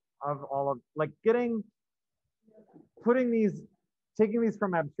pieces of all of, like taking these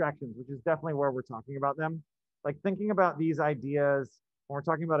from abstractions, which is definitely where we're talking about them, like thinking about these ideas when we're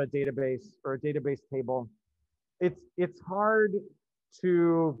talking about a database or a database table, it's hard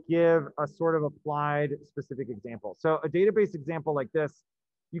to give a sort of applied specific example. So a database example like this,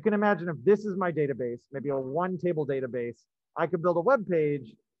 you can imagine if this is my database, maybe a one table database, I could build a web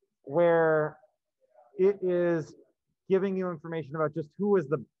page where it is giving you information about just who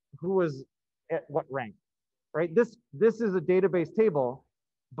was at what rank, right? This is a database table,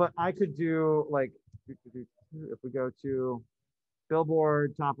 but I could do like, if we go to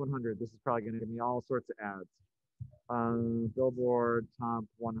Billboard Top 100, this is probably going to give me all sorts of ads. Billboard Top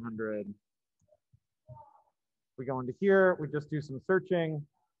 100. We go into here, we just do some searching.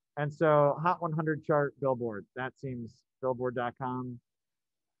 And so Hot 100 chart Billboard, that seems billboard.com.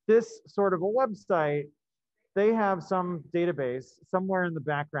 This sort of a website, they have some database somewhere in the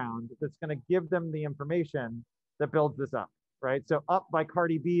background that's going to give them the information that builds this up, right? So Up by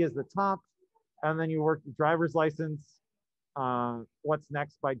Cardi B is the top, and then you work the driver's license. What's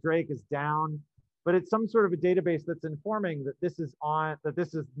Next by Drake is down, but it's some sort of a database that's informing that this is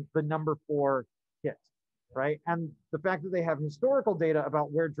the number 4 hit, right? And the fact that they have historical data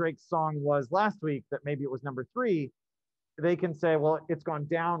about where Drake's song was last week, that maybe it was number 3, they can say, well, it's gone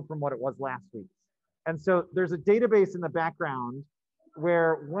down from what it was last week. And so there's a database in the background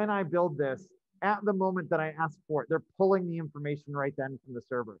where when I build this, at the moment that I ask for it, they're pulling the information right then from the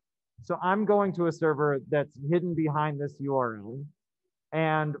server. So I'm going to a server that's hidden behind this URL.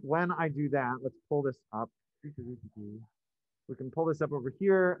 And when I do that, let's pull this up. We can pull this up over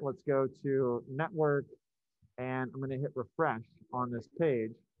here. Let's go to network, and I'm going to hit refresh on this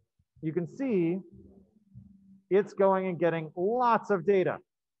page. You can see it's going and getting lots of data,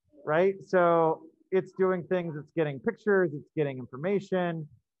 right? So it's doing things, it's getting pictures, it's getting information.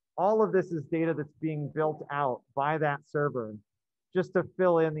 All of this is data that's being built out by that server just to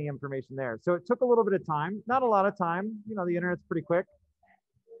fill in the information there. So it took a little bit of time, not a lot of time, you know, the internet's pretty quick,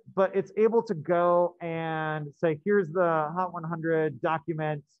 but it's able to go and say, here's the Hot 100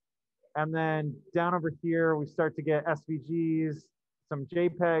 document. And then down over here, we start to get SVGs, some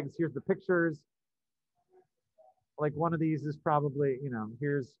JPEGs, here's the pictures. Like one of these is probably, you know,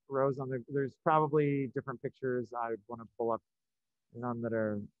 here's rows on there's probably different pictures. I want to pull up none that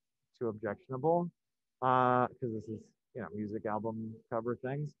are too objectionable because this is, you know, music album cover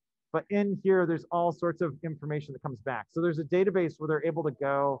things. But in here, there's all sorts of information that comes back. So there's a database where they're able to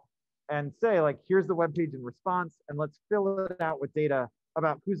go and say, like, here's the web page in response, and let's fill it out with data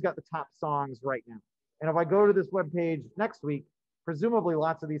about who's got the top songs right now. And if I go to this web page next week, presumably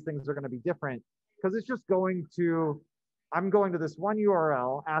lots of these things are going to be different because it's just going to, I'm going to this one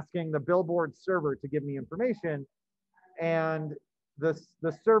URL asking the Billboard server to give me information, and the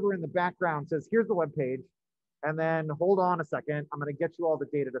server in the background says, here's the web page, and then hold on a second, I'm going to get you all the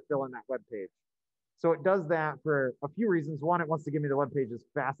data to fill in that web page. So it does that for a few reasons. One, it wants to give me the web page as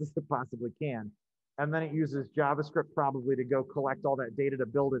fast as it possibly can. And then it uses JavaScript probably to go collect all that data to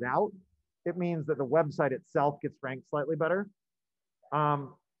build it out. it means that the website itself gets ranked slightly better.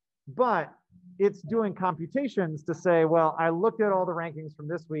 But it's doing computations to say, well, I looked at all the rankings from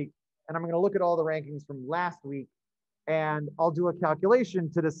this week, and I'm going to look at all the rankings from last week, and I'll do a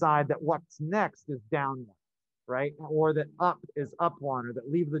calculation to decide that what's next is down one, right? Or that up is up one, or that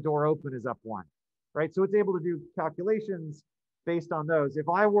leave the door open is up one, right? So it's able to do calculations based on those. If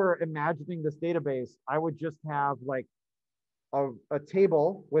I were imagining this database, I would just have like a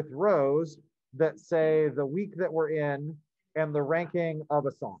table with rows that say the week that we're in and the ranking of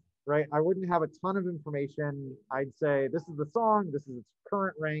a song, right? I wouldn't have a ton of information. I'd say this is the song, this is its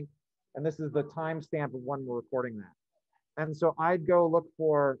current rank, and this is the timestamp of when we're recording that. And so I'd go look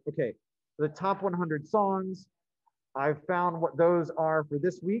for, okay, the top 100 songs. I've found what those are for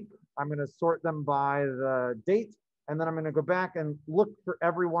this week. I'm going to sort them by the date, and then I'm going to go back and look for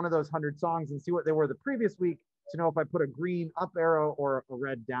every one of those 100 songs and see what they were the previous week to know if I put a green up arrow or a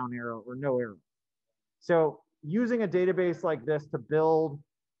red down arrow or no arrow. So using a database like this to build,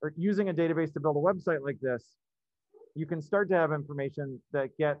 or using a database to build a website like this, you can start to have information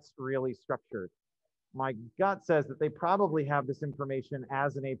that gets really structured. My gut says that they probably have this information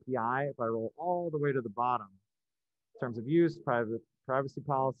as an API. If I roll all the way to the bottom, in terms of use, privacy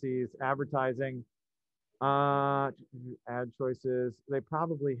policies, advertising, ad choices, they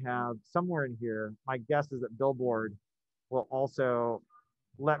probably have somewhere in here. My guess is that Billboard will also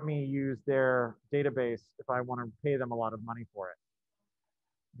let me use their database if I want to pay them a lot of money for it.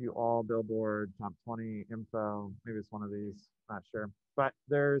 View all Billboard, top 20 info, maybe it's one of these, not sure. But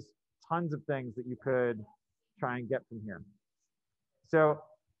there's tons of things that you could try and get from here. So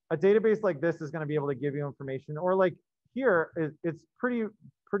a database like this is going to be able to give you information, or like here, it's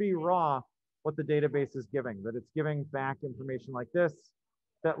pretty raw what the database is giving, that it's giving back information like this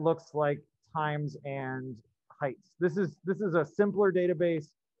that looks like times and heights. This is a simpler database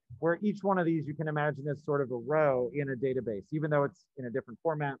where each one of these you can imagine as sort of a row in a database, even though it's in a different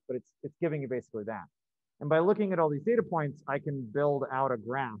format, but it's giving you basically that. And by looking at all these data points, I can build out a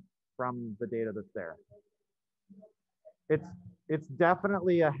graph from the data that's there. It's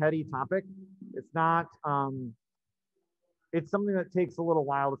definitely a heady topic. It's not, it's something that takes a little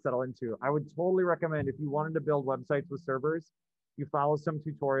while to settle into. I would totally recommend, if you wanted to build websites with servers, you follow some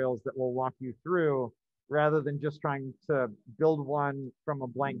tutorials that will walk you through, rather than just trying to build one from a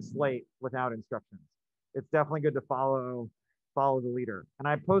blank slate without instructions. It's definitely good to follow the leader. And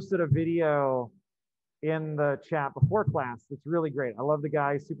I posted a video in the chat before class. It's really great. I love the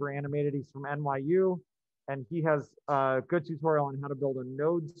guy, super animated. He's from NYU, and he has a good tutorial on how to build a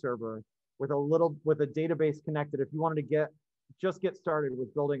node server with a database connected. If you wanted to just get started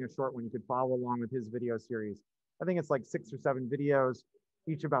with building a short one, you could follow along with his video series. I think it's like 6 or 7 videos,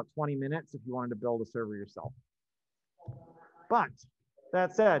 each about 20 minutes if you wanted to build a server yourself. But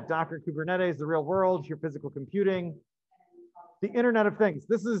that said, Docker, Kubernetes, the real world, your physical computing, the Internet of Things.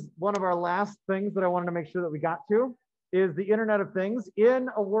 This is one of our last things that I wanted to make sure that we got to, is the Internet of Things in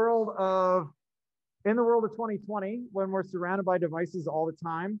the world of 2020, when we're surrounded by devices all the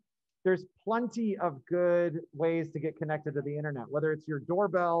time. There's plenty of good ways to get connected to the internet, whether it's your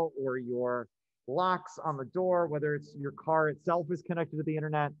doorbell or your locks on the door, whether it's your car itself is connected to the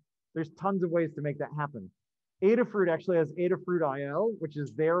internet. There's tons of ways to make that happen. Adafruit actually has Adafruit.io, which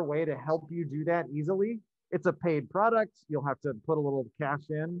is their way to help you do that easily. It's a paid product. You'll have to put a little cash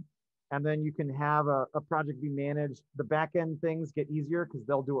in, and then you can have a project be managed. The back end things get easier because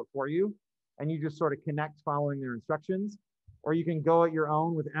they'll do it for you, and you just sort of connect following their instructions. Or you can go at your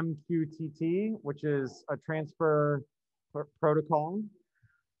own with MQTT, which is a transfer protocol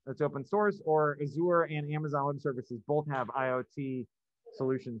that's open source, or Azure and Amazon Web Services both have IoT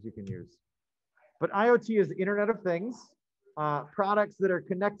solutions you can use. But IoT is the Internet of Things, products that are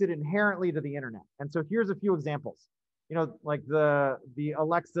connected inherently to the internet. And so here's a few examples. You know, like the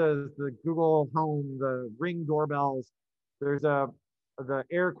Alexas, the Google Home, the Ring doorbells. There's the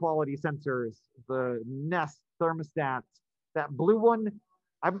air quality sensors, the Nest thermostats. That blue one,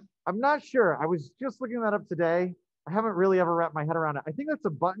 I'm not sure. I was just looking that up today. I haven't really ever wrapped my head around it. I think that's a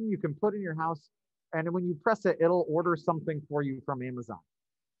button you can put in your house, and when you press it, it'll order something for you from Amazon.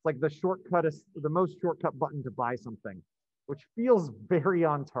 It's like the most shortcut button to buy something, which feels very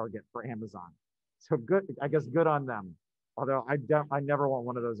on target for Amazon. So good, I guess good on them. Although I never want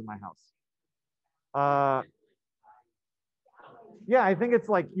one of those in my house. Yeah, I think it's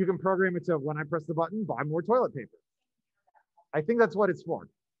like you can program it to, when I press the button, buy more toilet paper. I think that's what it's for.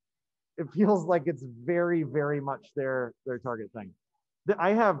 It feels like it's very, very much their target thing. I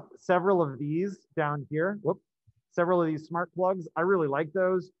have several of these down here. Several of these smart plugs. I really like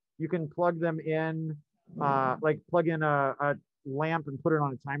those. You can plug them in, like plug in a lamp and put it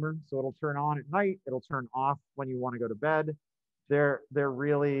on a timer. So it'll turn on at night. It'll turn off when you want to go to bed. They're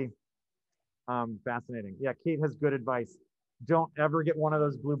really fascinating. Yeah, Kate has good advice. Don't ever get one of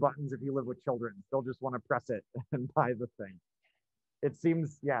those blue buttons if you live with children. They'll just want to press it and buy the thing. It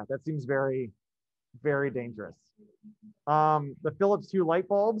seems, yeah, that seems very, very dangerous. The Philips Hue light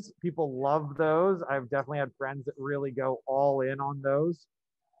bulbs, people love those. I've definitely had friends that really go all in on those.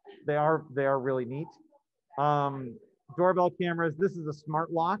 They are really neat. Doorbell cameras. This is a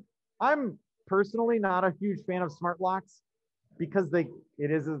smart lock. I'm personally not a huge fan of smart locks because it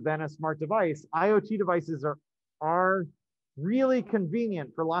is then a smart device. IoT devices are really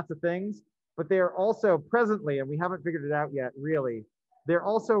convenient for lots of things, but they are also presently, and we haven't figured it out yet, really, they're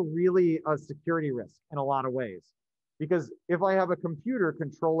also really a security risk in a lot of ways. Because if I have a computer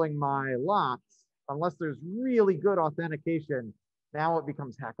controlling my locks, unless there's really good authentication, now it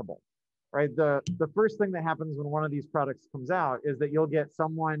becomes hackable, right? The first thing that happens when one of these products comes out is that you'll get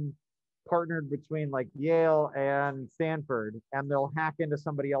someone partnered between like Yale and Stanford, and they'll hack into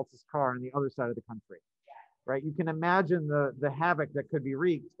somebody else's car on the other side of the country, right? You can imagine the havoc that could be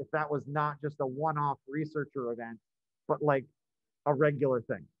wreaked if that was not just a one-off researcher event, but like a regular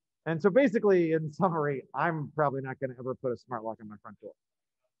thing. And so basically, in summary, I'm probably not going to ever put a smart lock on my front door,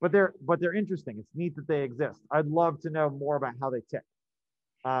 but they're interesting. It's neat that they exist. I'd love to know more about how they tick.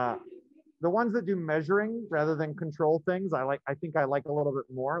 The ones that do measuring rather than control things, I think I like a little bit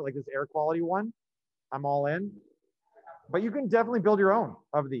more, like this air quality one. I'm all in. But you can definitely build your own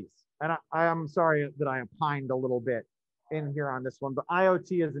of these. And I am sorry that I opined a little bit in here on this one, but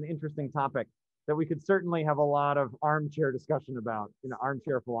IoT is an interesting topic that we could certainly have a lot of armchair discussion about,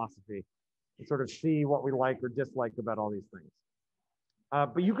 armchair philosophy, and sort of see what we like or dislike about all these things.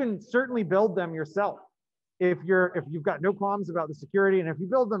 But you can certainly build them yourself. If you've got no qualms about the security, and if you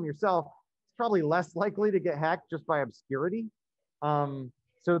build them yourself, it's probably less likely to get hacked just by obscurity. So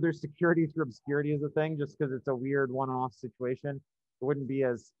there's security through obscurity as a thing, just because it's a weird one-off situation. It wouldn't be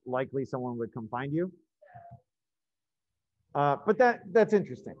as likely someone would come find you. But that's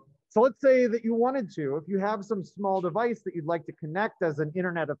interesting. So let's say that you wanted to, if you have some small device that you'd like to connect as an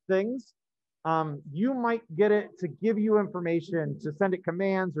Internet of Things, you might get it to give you information, to send it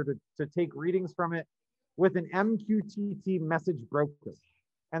commands or to take readings from it with an MQTT message broker.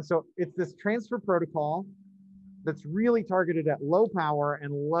 And so it's this transfer protocol that's really targeted at low power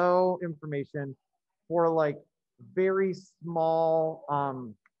and low information for like very small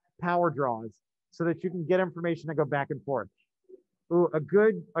power draws so that you can get information to go back and forth. Ooh, a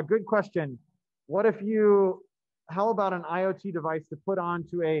good question. How about an IoT device to put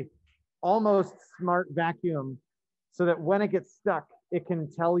onto a almost smart vacuum so that when it gets stuck, it can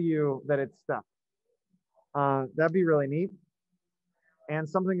tell you that it's stuck? That'd be really neat. And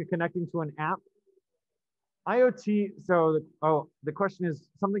something connecting to an app. IoT, so the question is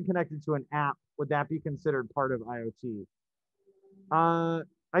something connected to an app, would that be considered part of IoT?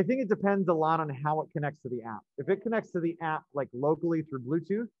 I think it depends a lot on how it connects to the app. If it connects to the app like locally through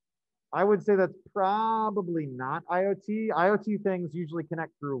Bluetooth, I would say that's probably not IoT. IoT things usually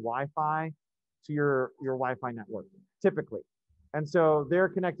connect through Wi-Fi to your Wi-Fi network, typically. And so they're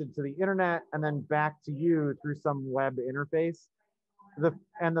connected to the internet and then back to you through some web interface.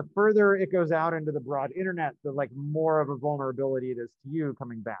 And the further it goes out into the broad internet, the like more of a vulnerability it is to you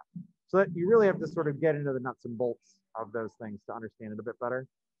coming back. So that you really have to sort of get into the nuts and bolts of those things to understand it a bit better.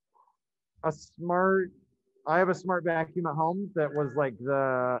 I have a smart vacuum at home that was like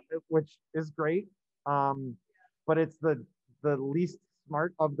which is great, but it's the least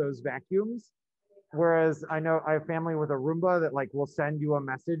smart of those vacuums. Whereas I know I have family with a Roomba that like will send you a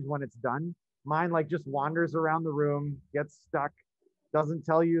message when it's done. Mine like just wanders around the room, gets stuck, doesn't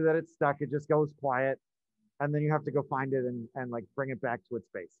tell you that it's stuck. It just goes quiet. And then you have to go find it and like bring it back to its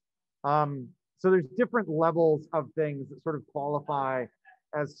base. So there's different levels of things that sort of qualify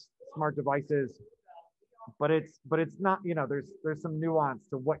as smart devices, but it's not, there's some nuance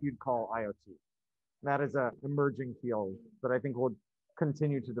to what you'd call IoT. That is an emerging field that I think will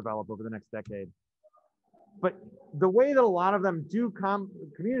continue to develop over the next decade. But the way that a lot of them do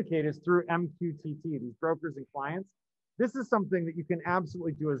communicate is through MQTT, these brokers and clients. This is something that you can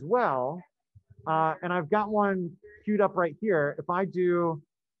absolutely do as well. And I've got one queued up right here. If I do,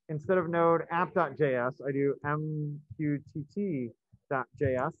 instead of node app.js, I do MQTT.js.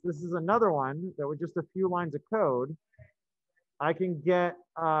 This is another one that with just a few lines of code, I can get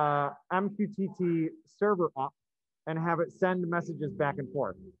MQTT server up and have it send messages back and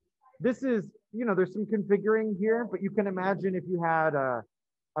forth. This is, there's some configuring here, but you can imagine if you had a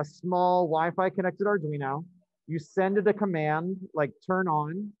small Wi-Fi connected Arduino, you send it a command like turn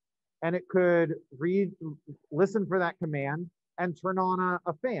on, and it could listen for that command and turn on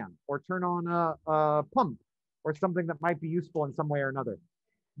a fan or turn on a pump or something that might be useful in some way or another.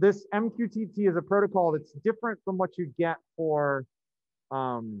 This MQTT is a protocol that's different from what you get for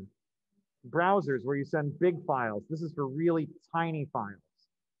browsers where you send big files. This is for really tiny files.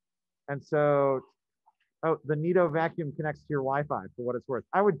 And so, oh, the Nito vacuum connects to your Wi-Fi for what it's worth.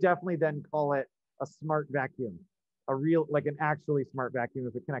 I would definitely then call it a smart vacuum, a real, like an actually smart vacuum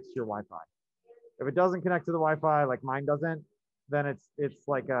if it connects to your Wi-Fi. If it doesn't connect to the Wi-Fi, like mine doesn't, then it's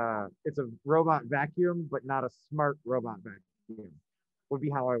like it's a robot vacuum, but not a smart robot vacuum. Would be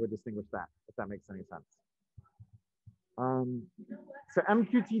how I would distinguish that, if that makes any sense. So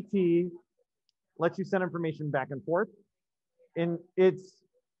MQTT lets you send information back and forth. And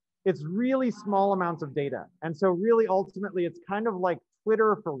it's really small amounts of data. And so really ultimately it's kind of like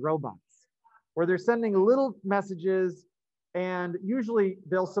Twitter for robots, where they're sending little messages and usually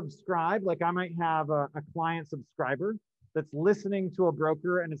they'll subscribe. Like I might have a client subscriber that's listening to a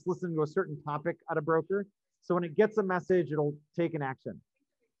broker and it's listening to a certain topic at a broker. So when it gets a message, it'll take an action.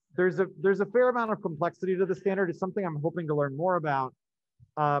 There's a fair amount of complexity to the standard. It's something I'm hoping to learn more about,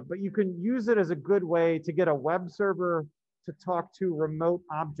 but you can use it as a good way to get a web server to talk to remote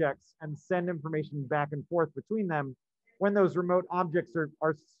objects and send information back and forth between them when those remote objects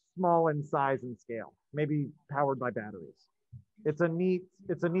are small in size and scale, maybe powered by batteries. It's a neat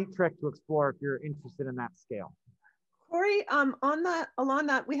trick to explore if you're interested in that scale. Corey, along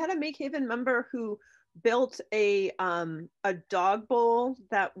that, we had a MakeHaven member who built a dog bowl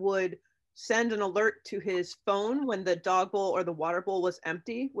that would send an alert to his phone when the dog bowl or the water bowl was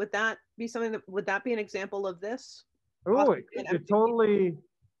empty. Would that be something that, would that be an example of this? Oh, it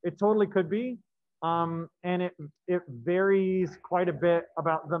totally could be. And it varies quite a bit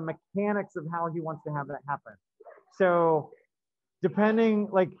about the mechanics of how he wants to have that happen. So depending,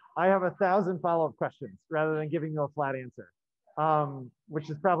 like I have 1,000 follow-up questions rather than giving you a flat answer, which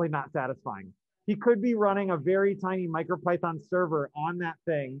is probably not satisfying. He could be running a very tiny MicroPython server on that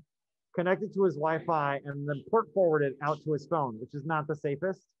thing, connected to his Wi-Fi, and then port forward it out to his phone, which is not the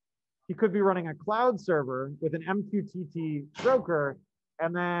safest. He could be running a cloud server with an MQTT broker,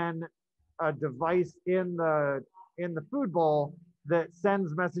 and then a device in the food bowl that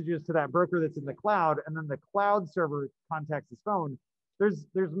sends messages to that broker that's in the cloud, and then the cloud server contacts his phone. There's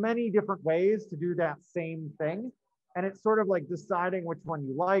many different ways to do that same thing. And it's sort of like deciding which one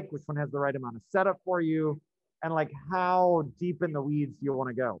you like, which one has the right amount of setup for you, and like how deep in the weeds do you want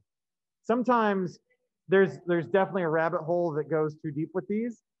to go. Sometimes there's definitely a rabbit hole that goes too deep with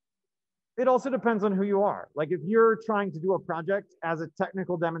these. It also depends on who you are. Like if you're trying to do a project as a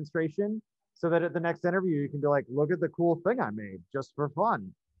technical demonstration so that at the next interview you can be like, look at the cool thing I made just for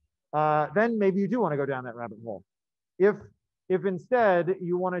fun, then maybe you do want to go down that rabbit hole. If instead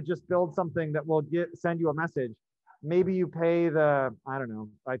you want to just build something that will send you a message, maybe you pay the, I don't know,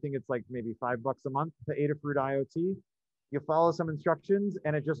 I think it's like maybe $5 a month to Adafruit IoT. You follow some instructions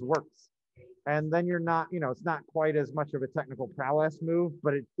and it just works. And then you're not, it's not quite as much of a technical prowess move,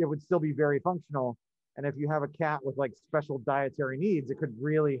 but it would still be very functional. And if you have a cat with like special dietary needs, it could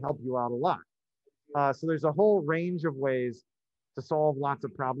really help you out a lot. So there's a whole range of ways to solve lots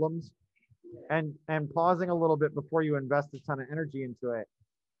of problems. And pausing a little bit before you invest a ton of energy into it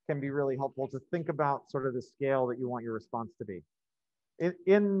can be really helpful to think about sort of the scale that you want your response to be.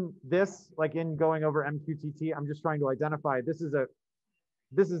 In this, like in going over MQTT, I'm just trying to identify, this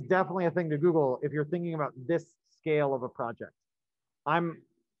is definitely a thing to Google if you're thinking about this scale of a project.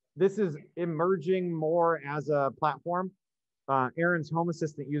 This is emerging more as a platform. Aaron's Home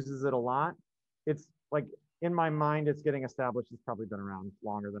Assistant uses it a lot. It's like, in my mind, it's getting established. It's probably been around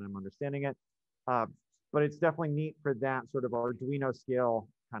longer than I'm understanding it. But it's definitely neat for that sort of Arduino scale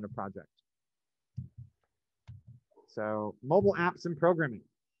kind of project. So mobile apps and programming.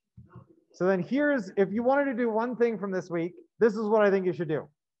 So then if you wanted to do one thing from this week, this is what I think you should do.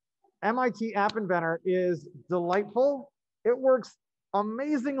 MIT App Inventor is delightful. It works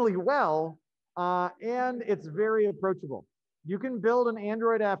amazingly well, and it's very approachable. You can build an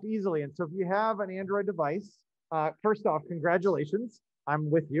Android app easily. And so if you have an Android device, first off, congratulations, I'm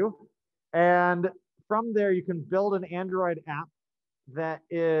with you. And from there, you can build an Android app that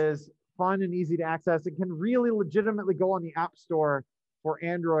is fun and easy to access. It can really legitimately go on the App Store for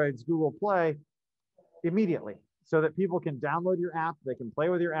Android's Google Play immediately so that people can download your app, they can play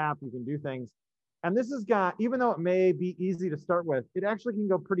with your app, you can do things. And this has got, even though it may be easy to start with, it actually can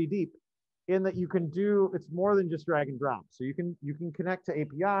go pretty deep in that you can do, it's more than just drag and drop. So you can connect to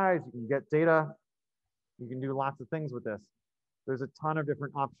APIs, you can get data, you can do lots of things with this. There's a ton of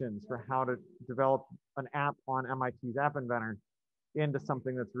different options for how to develop an app on MIT's App Inventor into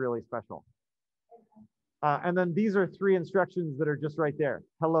something that's really special. And then these are 3 instructions that are just right there.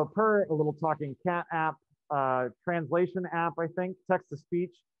 Hello Purr, a little talking cat app, translation app, I think, text to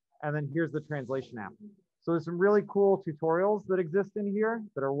speech, and then here's the translation app. So there's some really cool tutorials that exist in here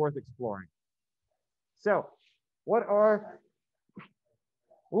that are worth exploring. So what are,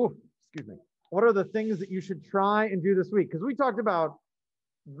 excuse me, what are the things that you should try and do this week? Because we talked about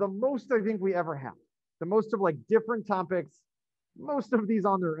the most I think we ever have, the most of like different topics, most of these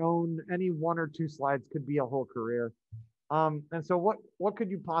on their own, any 1 or 2 slides could be a whole career. And so what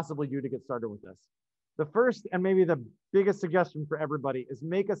could you possibly do to get started with this? The first and maybe the biggest suggestion for everybody is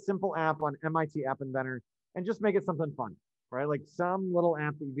make a simple app on MIT App Inventor and just make it something fun, right? Like some little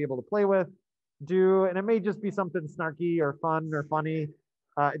app that you'd be able to play with, and it may just be something snarky or fun or funny.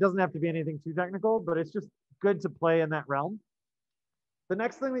 It doesn't have to be anything too technical, but it's just good to play in that realm. The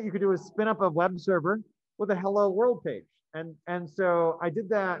next thing that you could do is spin up a web server with a hello world page. And so I did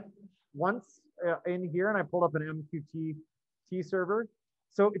that once in here, and I pulled up an MQTT server.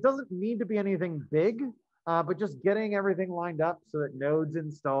 So it doesn't need to be anything big, but just getting everything lined up so that node's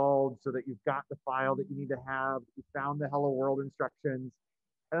installed, so that you've got the file that you need to have, you found the hello world instructions,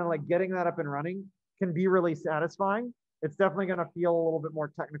 and then like getting that up and running can be really satisfying. It's definitely going to feel a little bit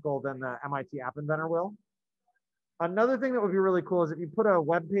more technical than the MIT App Inventor will. Another thing that would be really cool is if you put a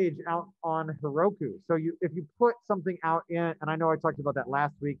web page out on Heroku. So if you put something out in, and I know I talked about that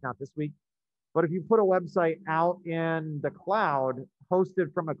last week, not this week, but if you put a website out in the cloud,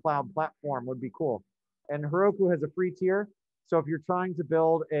 hosted from a cloud platform would be cool. And Heroku has a free tier. So if you're trying to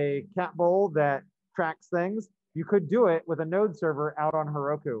build a cat bowl that tracks things, you could do it with a node server out on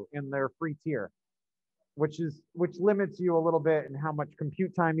Heroku in their free tier, which limits you a little bit in how much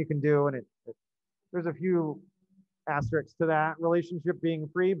compute time you can do. And there's a few asterisks to that relationship being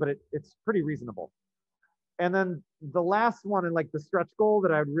free, but it's pretty reasonable. And then the last one, and like the stretch goal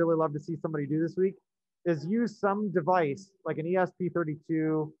that I'd really love to see somebody do this week, is use some device like an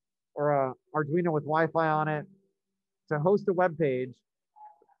ESP32 or a Arduino with Wi-Fi on it to host a web page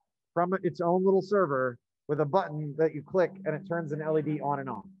from its own little server with a button that you click and it turns an LED on and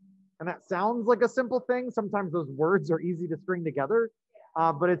off. And that sounds like a simple thing. Sometimes those words are easy to string together,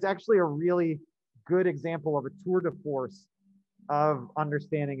 but it's actually a really good example of a tour de force of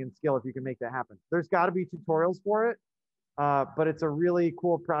understanding and skill if you can make that happen. There's got to be tutorials for it, but it's a really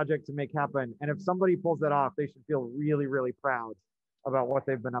cool project to make happen. And if somebody pulls that off, they should feel really, really proud about what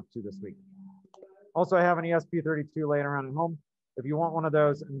they've been up to this week. Also, I have an ESP32 laying around at home. If you want one of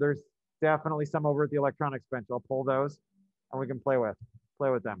those, and there's definitely some over at the electronics bench, I'll pull those and we can play with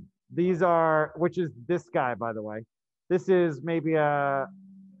them. These are, which is this guy, by the way. This is maybe an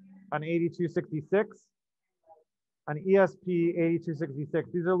 8266, an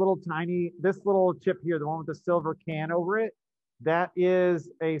ESP8266. These are little tiny, this little chip here, the one with the silver can over it, that is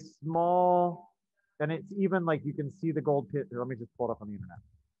a small, and it's even like you can see the gold pit. Let me just pull it up on the internet.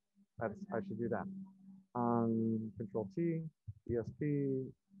 I should do that. Control T,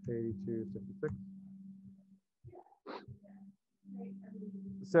 ESP8266.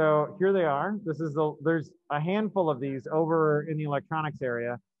 So here they are. There's a handful of these over in the electronics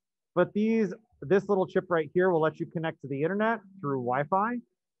area, but this little chip right here will let you connect to the internet through Wi-Fi,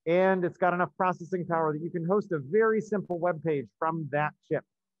 and it's got enough processing power that you can host a very simple web page from that chip,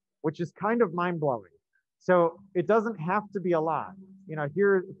 which is kind of mind-blowing. So it doesn't have to be a lot. You know,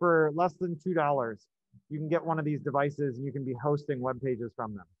 here for less than $2, you can get one of these devices and you can be hosting web pages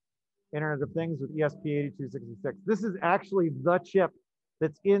from them. Internet of Things with ESP8266. This is actually the chip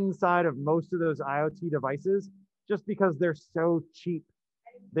that's inside of most of those IoT devices, just because they're so cheap.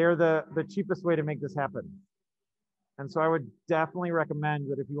 They're the cheapest way to make this happen. And so I would definitely recommend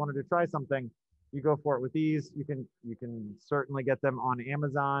that if you wanted to try something, you go for it with these. You can certainly get them on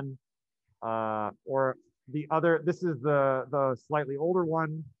Amazon, or the other, this is the slightly older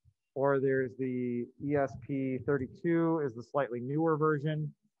one, or there's the ESP32 is the slightly newer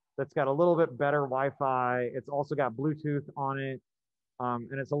version that's got a little bit better Wi-Fi. It's also got Bluetooth on it,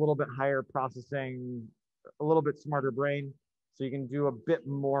 and it's a little bit higher processing, a little bit smarter brain, so you can do a bit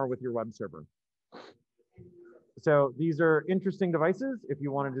more with your web server. So these are interesting devices. If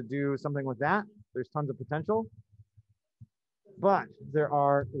you wanted to do something with that, there's tons of potential. But there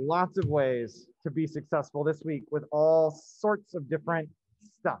are lots of ways to be successful this week with all sorts of different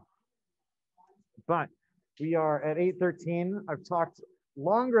stuff. But we are at 8:13. I've talked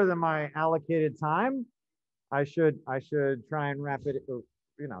longer than my allocated time. I should try and wrap it,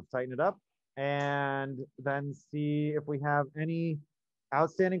 tighten it up, and then see if we have any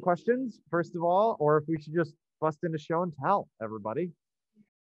outstanding questions, first of all, or if we should just bust into show and tell, everybody.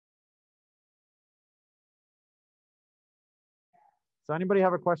 So anybody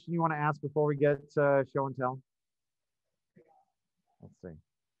have a question you want to ask before we get to show and tell? Let's see.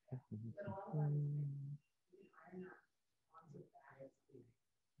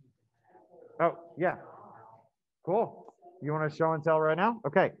 Oh, yeah. Cool. You want to show and tell right now?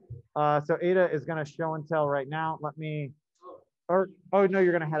 Okay. So Ada is going to show and tell right now. Let me, or, oh, no,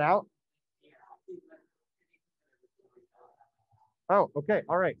 you're going to head out? Oh, okay.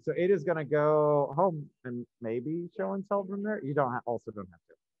 All right. So Ada's going to go home and maybe show and tell from there. You don't have, also don't have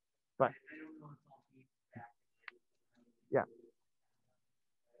to, but yeah.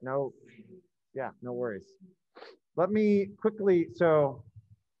 No, yeah, no worries. Let me quickly, so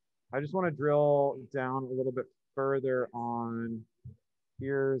I just want to drill down a little bit further on,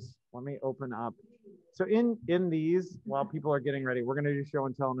 let me open up. So in these, while people are getting ready, we're going to do show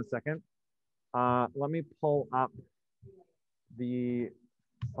and tell in a second. Let me pull up the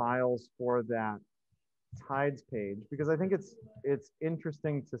files for that tides page, because I think it's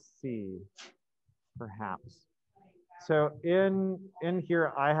interesting to see, perhaps. So in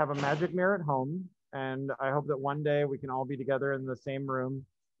here, I have a magic mirror at home, and I hope that one day we can all be together in the same room.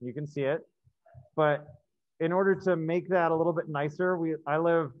 You can see it. But in order to make that a little bit nicer, I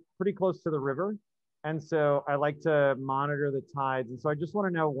live pretty close to the river. And so I like to monitor the tides. And so I just want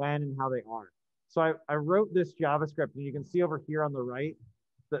to know when and how they are. So I wrote this JavaScript, and you can see over here on the right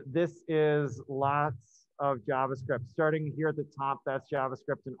that this is lots of JavaScript. Starting here at the top, that's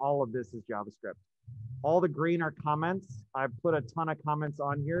JavaScript, and all of this is JavaScript. All the green are comments. I put a ton of comments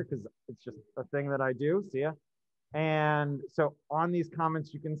on here because it's just a thing that I do. See ya. And so on these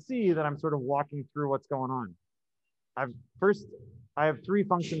comments, you can see that I'm sort of walking through what's going on. I have three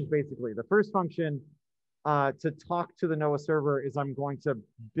functions basically. The first function to talk to the Noah server is I'm going to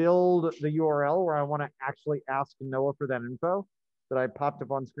build the URL where I want to actually ask Noah for that info that I popped up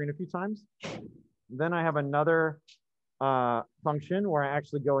on screen a few times. Then I have another function where I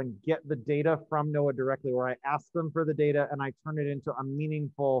actually go and get the data from Noah directly, where I ask them for the data and I turn it into a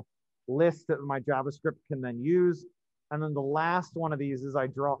meaningful list that my JavaScript can then use. And then the last one of these is I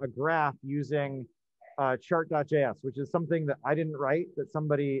draw a graph using chart.js, which is something that I didn't write,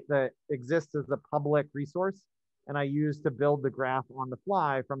 that exists as a public resource, and I use to build the graph on the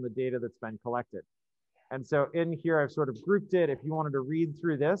fly from the data that's been collected. And so in here, I've sort of grouped it. If you wanted to read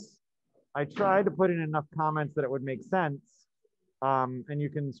through this, I tried to put in enough comments that it would make sense. And you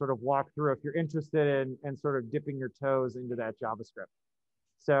can sort of walk through if you're interested in sort of dipping your toes into that JavaScript.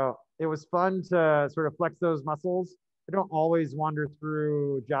 So it was fun to sort of flex those muscles. I don't always wander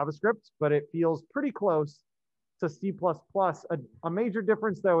through JavaScript, but it feels pretty close to C++. A major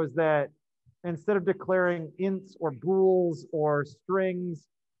difference, though, is that instead of declaring ints or bools or strings,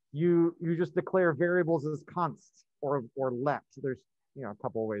 you just declare variables as consts or let. There's a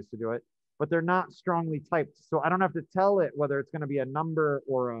couple of ways to do it, but they're not strongly typed. So I don't have to tell it whether it's going to be a number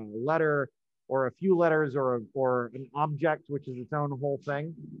or a letter or a few letters or an object, which is its own whole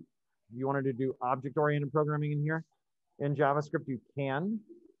thing. If you wanted to do object-oriented programming in here, in JavaScript, you can.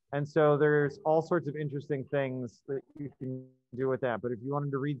 And so there's all sorts of interesting things that you can do with that. But if you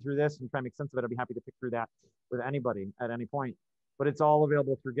wanted to read through this and try to make sense of it, I'd be happy to pick through that with anybody at any point. But it's all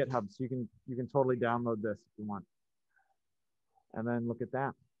available through GitHub, so you can totally download this if you want. And then look at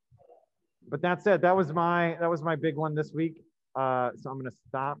that. But that said, that was my big one this week. So I'm going to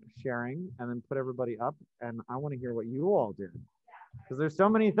stop sharing and then put everybody up. And I want to hear what you all did, because there's so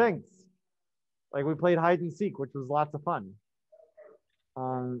many things. Like we played hide and seek, which was lots of fun.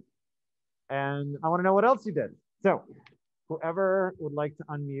 And I want to know what else you did. So whoever would like to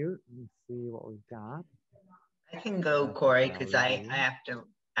unmute, let me see what we've got. I can go, Corey, because I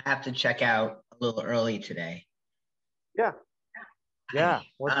have to check out a little early today. Yeah. Yeah.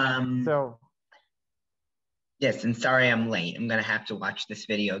 So. Yes, and sorry I'm late. I'm gonna have to watch this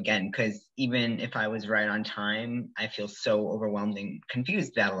video again because even if I was right on time, I feel so overwhelmed and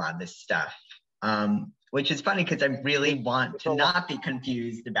confused about a lot of this stuff. Which is funny because I really want to not be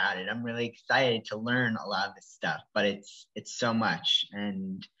confused about it. I'm really excited to learn a lot of this stuff, but it's so much,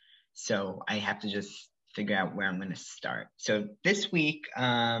 and so I have to just figure out where I'm going to start. So this week,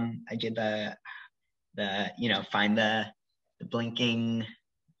 I did find the blinking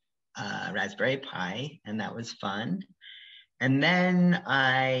Raspberry Pi, and that was fun. And then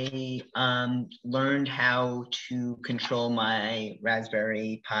I learned how to control my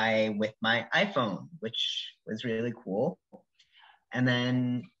Raspberry Pi with my iPhone, which was really cool. And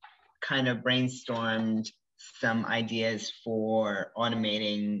then kind of brainstormed some ideas for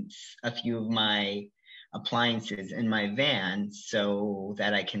automating a few of my appliances in my van so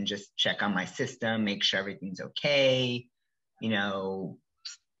that I can just check on my system, make sure everything's okay,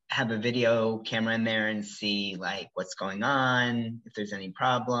 have a video camera in there and see like what's going on, if there's any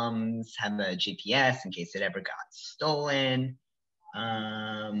problems, have a GPS in case it ever got stolen,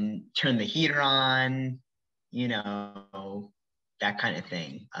 turn the heater on, you know, that kind of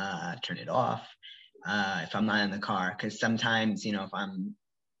thing, turn it off if I'm not in the car. Because sometimes, you know, if I'm,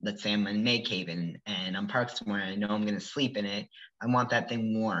 let's say I'm in MakeHaven and I'm parked somewhere and I know I'm going to sleep in it, I want that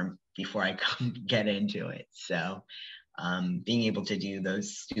thing warm before I come get into it. So being able to do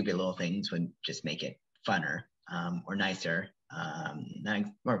those stupid little things would just make it funner or nicer,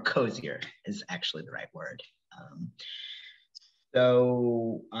 or cozier is actually the right word.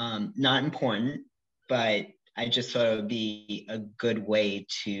 Not important, but I just thought it would be a good way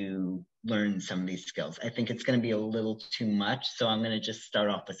to learn some of these skills. I think it's going to be a little too much, so I'm going to just start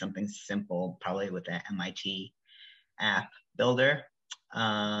off with something simple, probably with the MIT app builder,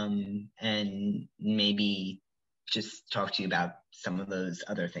 and maybe just talk to you about some of those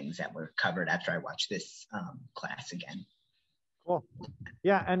other things that were covered after I watched this class again. Cool.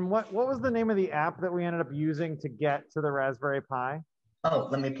 Yeah, and what was the name of the app that we ended up using to get to the Raspberry Pi? Oh,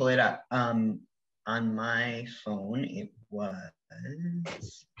 let me pull it up. On my phone, it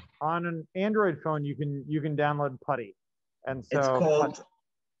was on an Android phone. You can download Putty, and so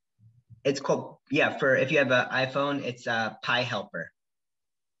it's called yeah. For if you have an iPhone, it's Pi Helper.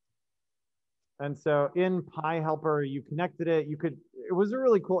 And so in Pi Helper, you connected it. It was a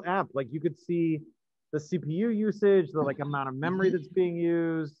really cool app. Like you could see the CPU usage, the like amount of memory that's being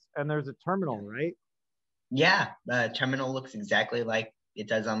used, and there's a terminal, right? Yeah, the terminal looks exactly like it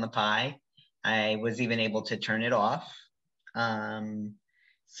does on the Pi. I was even able to turn it off.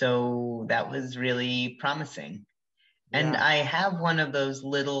 So that was really promising. And Yeah. I have one of those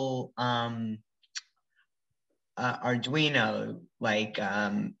little Arduino like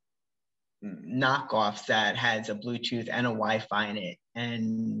knockoffs that has a Bluetooth and a Wi-Fi in it.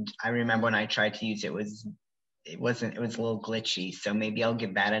 And I remember when I tried to use it, it was a little glitchy. So maybe I'll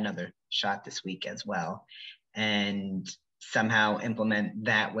give that another shot this week as well, and somehow implement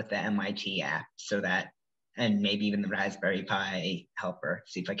that with the MIT app, so that, and maybe even the Raspberry Pi helper,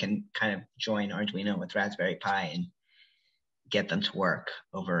 see if I can kind of join Arduino with Raspberry Pi and get them to work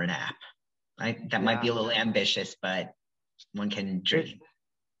over an app. That might be a little ambitious, but one can dream.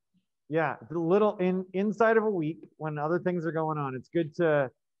 Yeah, the little inside of a week when other things are going on, it's good to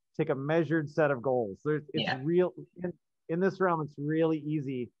take a measured set of goals. Real in this realm, it's really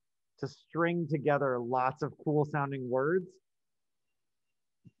easy to string together lots of cool sounding words,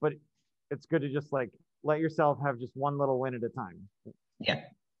 but it's good to just like let yourself have just one little win at a time. Yeah.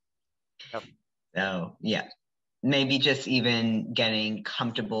 Yep. So yeah, maybe just even getting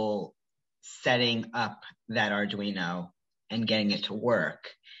comfortable setting up that Arduino and getting it to work,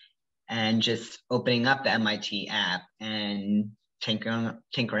 and just opening up the MIT app and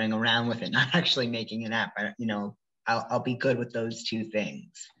tinkering around with it, not actually making an app. I'll be good with those two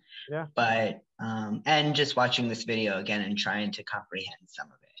things. Yeah. But and just watching this video again and trying to comprehend some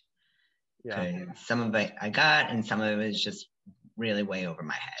of it. Yeah. Some of it I got, and some of it is just really way over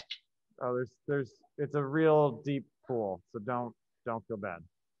my head. Oh, it's a real deep pool, so don't feel bad.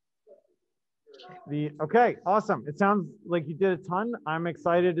 Okay, awesome. It sounds like you did a ton. I'm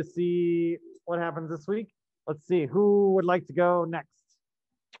excited to see what happens this week. Let's see, who would like to go next?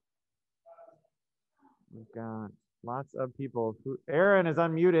 We've got lots of people. Aaron is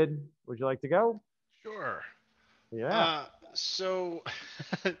unmuted. Would you like to go? Sure. Yeah. So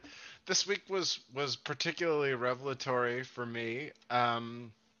this week was particularly revelatory for me.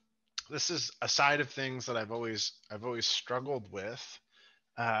 This is a side of things that I've always struggled with.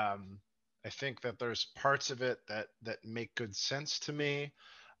 I think that there's parts of it that make good sense to me,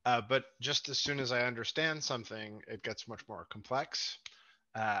 but just as soon as I understand something, it gets much more complex.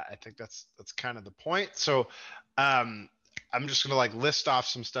 I think that's kind of the point. So I'm just going to like list off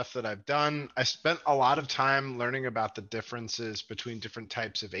some stuff that I've done. I spent a lot of time learning about the differences between different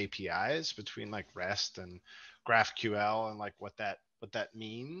types of APIs, between like REST and GraphQL, and like what that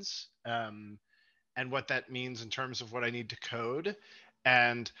means, and what that means in terms of what I need to code.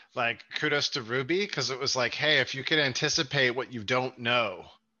 And like kudos to Ruby, because it was like, hey, if you can anticipate what you don't know,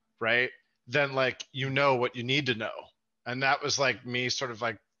 right, then like you know what you need to know. And that was like me sort of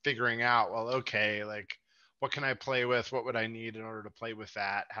like figuring out, well, okay, like what can I play with? What would I need in order to play with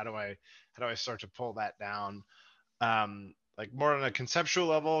that? How do I start to pull that down? Like more on a conceptual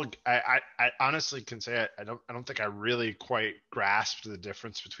level, I honestly can say I don't think I really quite grasped the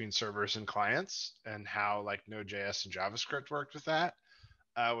difference between servers and clients and how like Node.js and JavaScript worked with that,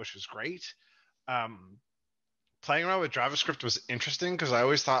 which was great. playing around with JavaScript was interesting because I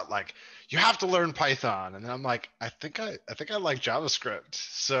always thought like you have to learn Python, and then I'm like, I think I like JavaScript.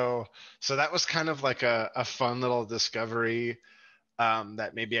 So that was kind of like a fun little discovery,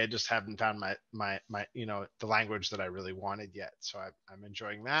 that maybe I just haven't found my the language that I really wanted yet. So I'm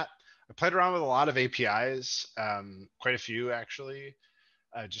enjoying that. I played around with a lot of APIs, quite a few actually,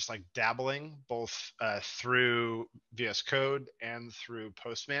 just like dabbling both through VS Code and through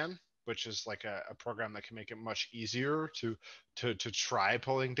Postman, which is like a program that can make it much easier to try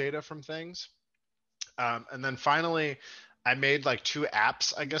pulling data from things. And then finally, I made like two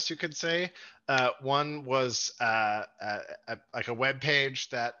apps, I guess you could say. One was like a web page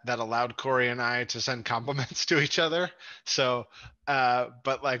that allowed Corey and I to send compliments to each other. So,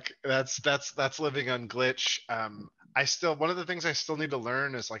 but like that's living on Glitch. I still one of the things I still need to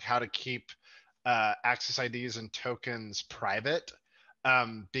learn is like how to keep access IDs and tokens private,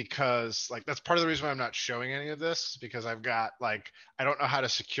 because like that's part of the reason why I'm not showing any of this, because I've got like I don't know how to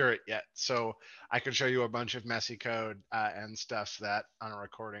secure it yet. So I could show you a bunch of messy code and stuff that on a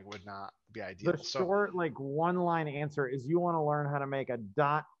recording would not be ideal. The short, like one line answer is you want to learn how to make a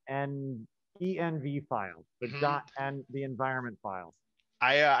 .env file, the environment files.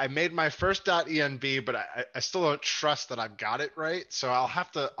 I made my first .env, but I still don't trust that I've got it right. So I'll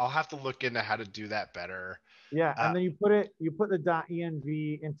have to look into how to do that better. Yeah, and then you put the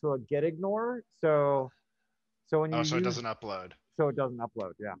 .env into a getignore, so when you so it doesn't upload. So it doesn't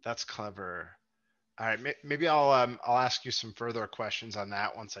upload. Yeah, that's clever. All right, maybe I'll ask you some further questions on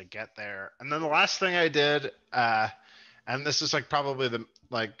that once I get there. And then the last thing I did, and this is like probably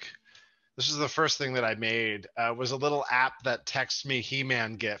this is the first thing that I made, was a little app that texts me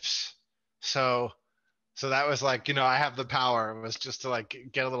He-Man gifs. So that was like, I have the power. It was just to like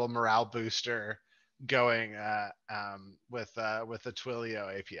get a little morale booster going with the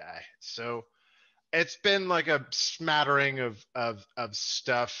Twilio API. So it's been like a smattering of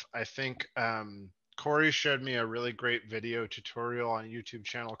stuff. I think Corey showed me a really great video tutorial on a YouTube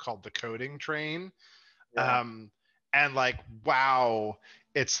channel called The Coding Train. Yeah. And like, wow,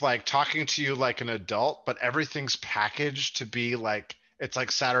 it's like talking to you like an adult, but everything's packaged to be like, it's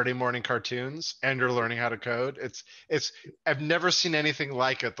like Saturday morning cartoons and you're learning how to code. I've never seen anything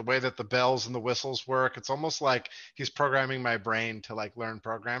like it. The way that the bells and the whistles work, it's almost like he's programming my brain to like learn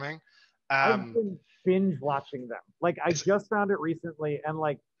programming. I've been binge watching them. Like I just found it recently, and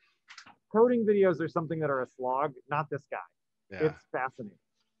like coding videos are something that are a slog, not this guy. Yeah. It's fascinating.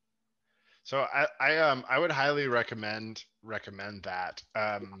 So I would highly recommend that.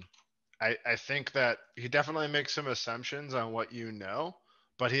 I think that he definitely makes some assumptions on what you know,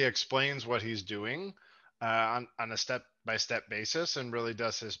 but he explains what he's doing on a step-by-step basis and really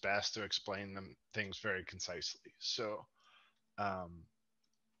does his best to explain things very concisely. So,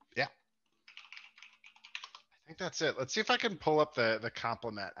 yeah. I think that's it. Let's see if I can pull up the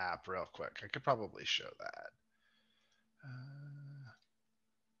compliment app real quick. I could probably show that.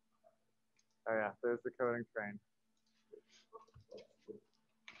 Oh yeah, there's the coding train.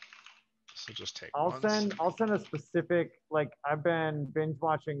 So just take. I'll send a specific, like I've been binge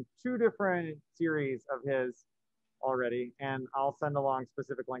watching 2 different series of his already, and I'll send along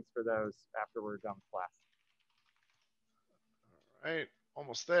specific links for those after we're done with class. All right,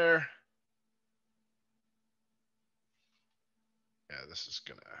 almost there. Yeah, this is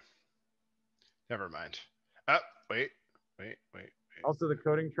gonna. Never mind. Oh, wait. Also, the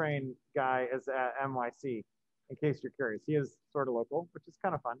coding train guy is at NYC, in case you're curious. He is sort of local, which is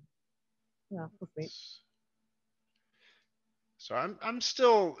kind of fun. Yeah, that's neat. So I'm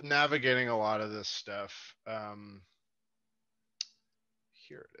still navigating a lot of this stuff.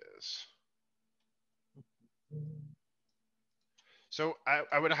 Here it is. So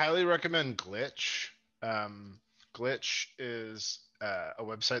I would highly recommend Glitch. Glitch is a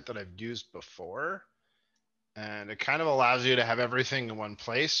website that I've used before, and it kind of allows you to have everything in one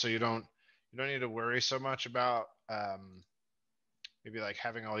place, so you don't need to worry so much about maybe like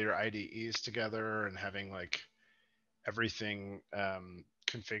having all your IDEs together and having like everything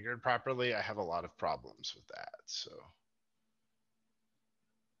configured properly. I have a lot of problems with that. So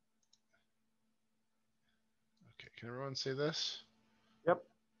okay, can everyone see this? Yep.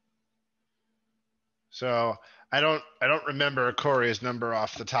 So I don't remember Corey's number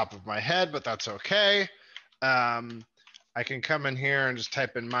off the top of my head, but that's okay. I can come in here and just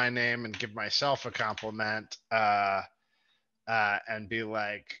type in my name and give myself a compliment and be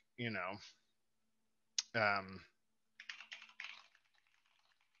like, and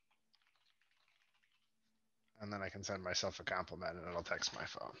then I can send myself a compliment and it'll text my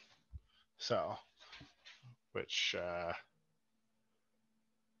phone. So, which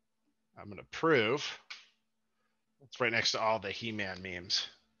I'm going to prove It's right next to all the He-Man memes.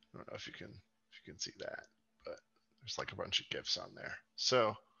 I don't know if you can see that, but there's like a bunch of GIFs on there.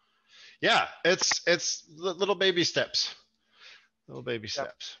 So yeah, it's little baby steps. Little baby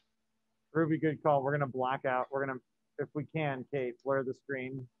steps. Ruby, good call. We're gonna black out. We're gonna, if we can, Kate, blur the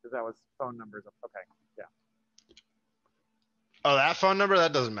screen because that was phone numbers. Okay, yeah. Oh, that phone number?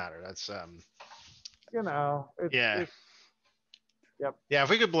 That doesn't matter. That's You know, yeah. Yep. Yeah, if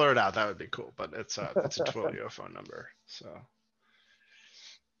we could blur it out, that would be cool. But it's a Twilio phone number, so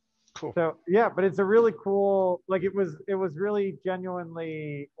cool. So yeah, but it's a really cool. Like it was really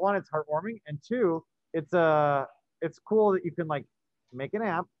genuinely, one, it's heartwarming, and two, it's cool that you can like make an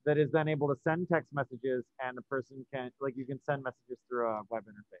app that is then able to send text messages, and the person can, like, you can send messages through a web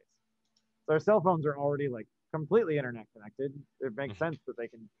interface. So our cell phones are already like completely internet connected. It makes sense that they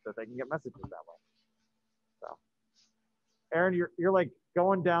can get messages that way. So, Aaron, you're like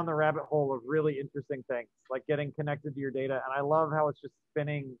going down the rabbit hole of really interesting things, like getting connected to your data, and I love how it's just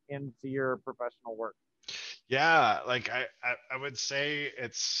spinning into your professional work. Yeah, like I would say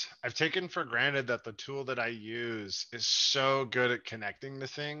I've taken for granted that the tool that I use is so good at connecting to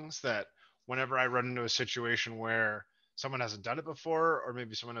things that whenever I run into a situation where someone hasn't done it before, or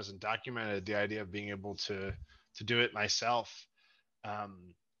maybe someone hasn't documented, the idea of being able to do it myself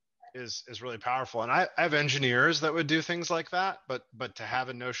is really powerful. And I have engineers that would do things like that, but to have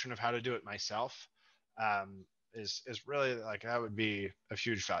a notion of how to do it myself is really, like, that would be a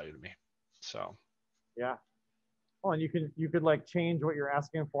huge value to me. So yeah. Well, and you could like change what you're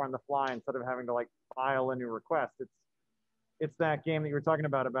asking for on the fly instead of having to like file a new request. It's that game that you were talking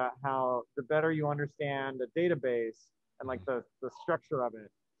about how the better you understand the database and like the structure of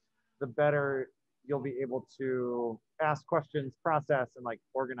it, the better you'll be able to ask questions, process, and like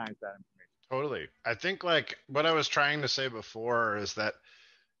organize that information. totally. I think, like, what I was trying to say before is that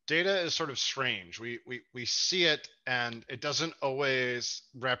data is sort of strange. We see it, and it doesn't always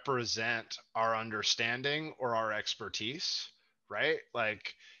represent our understanding or our expertise, right?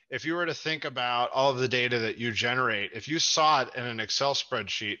 Like, if you were to think about all of the data that you generate, if you saw it in an Excel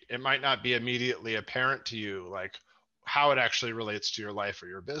spreadsheet, it might not be immediately apparent to you, like, how it actually relates to your life or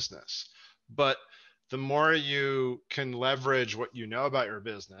your business. But the more you can leverage what you know about your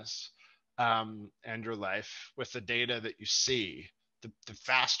business and your life with the data that you see, the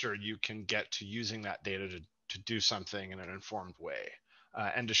faster you can get to using that data to do something in an informed way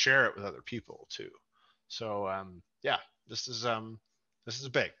and to share it with other people too. So yeah, this is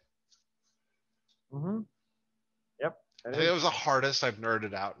big. Mm-hmm. Yep. I think it was the hardest I've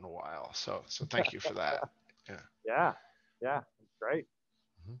nerded out in a while. So thank you for that. Yeah. That's great.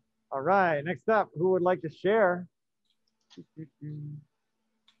 Mm-hmm. All right. Next up, who would like to share?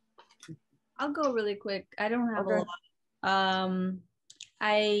 I'll go really quick. I don't have a lot.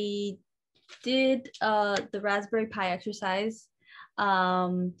 I did the Raspberry Pi exercise.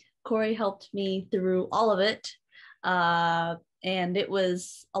 Corey helped me through all of it. And it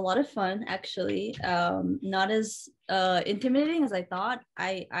was a lot of fun, actually. Not as intimidating as I thought.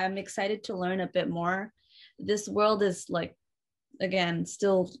 I'm excited to learn a bit more. This world is, like, again,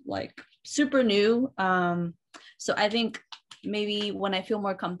 still like super new. So I think maybe when I feel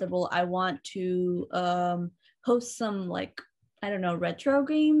more comfortable, I want to host some, like, I don't know, retro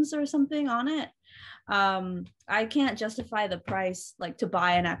games or something on it. I can't justify the price, like, to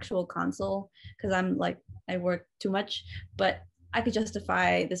buy an actual console because I work too much, but I could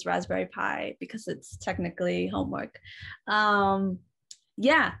justify this Raspberry Pi because it's technically homework.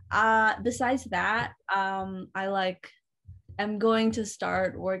 Besides that, I'm going to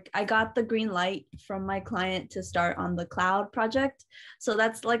start work. I got the green light from my client to start on the cloud project. So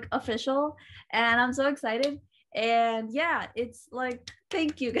that's like official and I'm so excited. And yeah, it's like,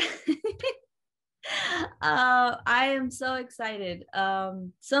 thank you guys. I am so excited.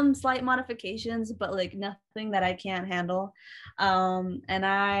 Some slight modifications, but like nothing that I can't handle. And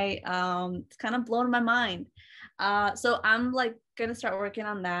it's kind of blown my mind. So I'm like gonna start working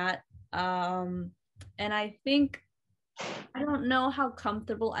on that. And I think, I don't know how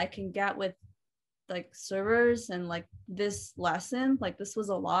comfortable I can get with like servers and like this lesson. Like, this was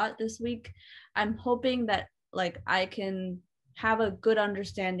a lot this week. I'm hoping that like I can have a good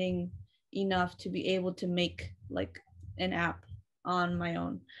understanding enough to be able to make like an app on my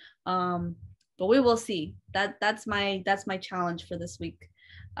own. But we will see. That's my challenge for this week.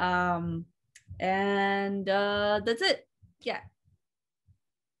 And that's it. Yeah.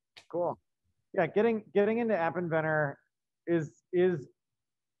 Cool. Yeah, getting into App Inventor is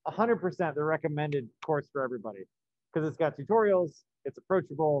 100% the recommended course for everybody because it's got tutorials, it's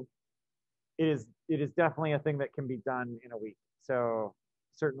approachable. It is definitely a thing that can be done in a week. So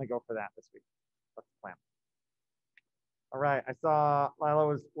certainly go for that this week. That's the plan. All right, I saw Lila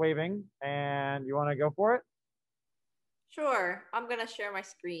was waving, and you want to go for it? Sure, I'm gonna share my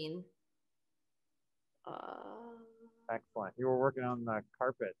screen. Excellent. You were working on the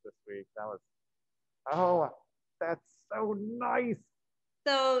carpet this week. That was, oh, that's so nice.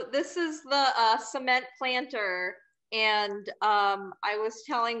 So this is the cement planter, and I was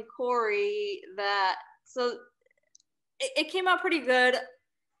telling Corey that so it came out pretty good.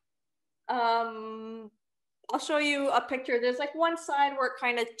 I'll show you a picture. There's like one side where it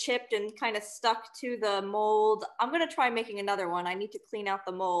kind of chipped and kind of stuck to the mold. I'm gonna try making another one. I need to clean out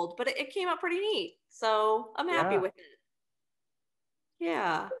the mold, but it came out pretty neat. So I'm happy with it.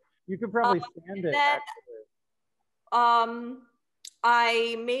 Yeah. You could probably sand it. Then,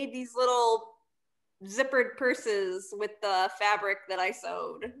 I made these little zippered purses with the fabric that I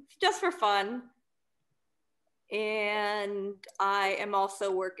sewed just for fun. And I am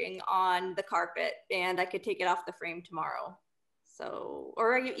also working on the carpet, and I could take it off the frame tomorrow. So,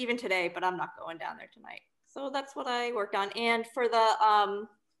 or even today, but I'm not going down there tonight. So that's what I worked on. And for the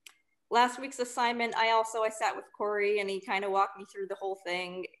last week's assignment, I sat with Corey, and he kind of walked me through the whole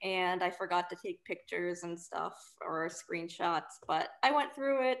thing, and I forgot to take pictures and stuff or screenshots, but I went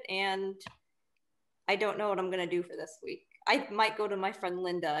through it, and I don't know what I'm gonna do for this week. I might go to my friend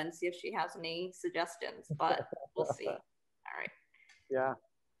Linda and see if she has any suggestions, but we'll see. All right. Yeah.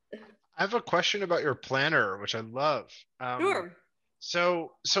 I have a question about your planner, which I love. Sure. So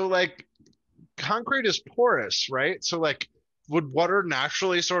like concrete is porous, right? So like would water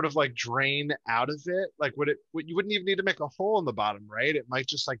naturally sort of like drain out of it? Like you wouldn't even need to make a hole in the bottom, right? It might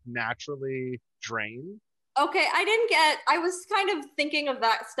just like naturally drain. Okay, I was kind of thinking of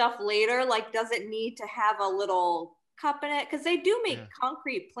that stuff later. Like, does it need to have a little cup in it? Because they do make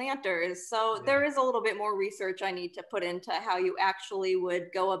concrete planters. So there is a little bit more research I need to put into how you actually would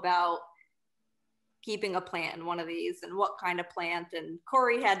go about keeping a plant in one of these and what kind of plant. And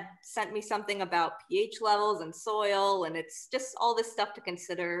Corey had sent me something about pH levels and soil, and it's just all this stuff to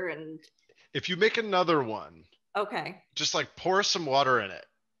consider. And if you make another one, okay, just like pour some water in it.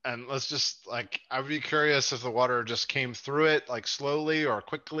 And let's just like, I would be curious if the water just came through it like slowly or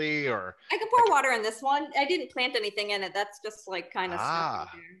quickly, or I can pour water in this one. I didn't plant anything in it. That's just like kind of stuff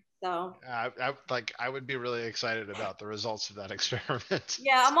in there. So I would be really excited about the results of that experiment.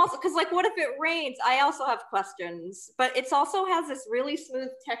 Yeah, I'm also because like, what if it rains? I also have questions, but it also has this really smooth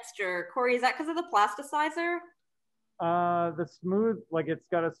texture. Corey, is that because of the plasticizer? The smooth, like it's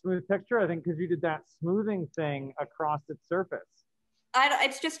got a smooth texture. I think because you did that smoothing thing across its surface.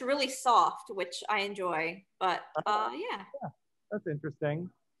 It's just really soft, which I enjoy. But yeah, that's interesting.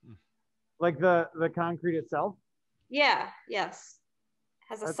 Like the concrete itself. Yeah. Yes.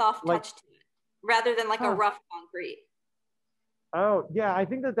 Has a soft touch to it, rather than like a rough concrete. Oh yeah, I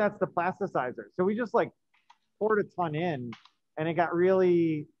think that's the plasticizer. So we just like poured a ton in, and it got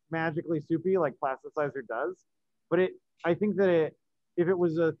really magically soupy, like plasticizer does. But I think that if it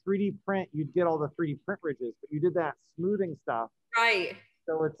was a 3D print, you'd get all the 3D print ridges. But you did that smoothing stuff. Right.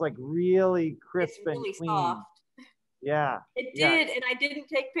 So it's like really crisp and clean. Soft. Yeah. It did, and I didn't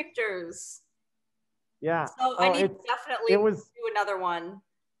take pictures. Yeah. So I need to definitely do another one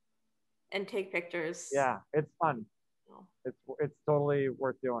and take pictures. Yeah, it's fun. It's totally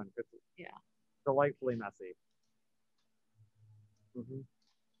worth doing. It's delightfully messy.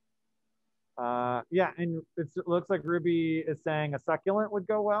 Yeah, and it looks like Ruby is saying a succulent would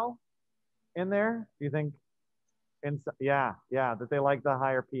go well in there. Do you think? Yeah, that they like the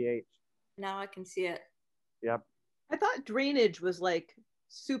higher pH. Now I can see it. Yep. I thought drainage was like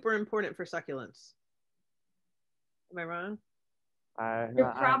super important for succulents. Am I wrong?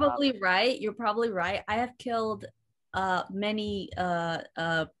 You're probably right. You're probably right. I have killed many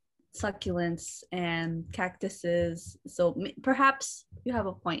succulents and cactuses, so perhaps you have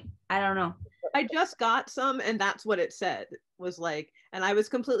a point. I don't know. I just got some, and that's what it said, was like, and I was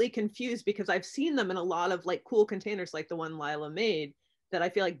completely confused because I've seen them in a lot of like cool containers like the one Lila made that I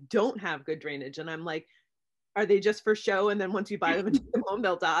feel like don't have good drainage, and I'm like, are they just for show, and then once you buy them and take them home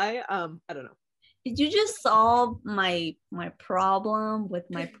they'll die? I don't know. Did you just solve my problem with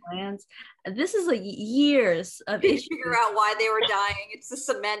my plants? This is like years of issues. Figure out why they were dying. It's the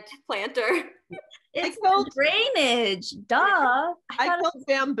cement planter. It's no drainage. Duh. I killed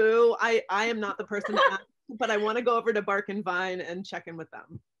bamboo. I am not the person to ask, but I want to go over to Bark and Vine and check in with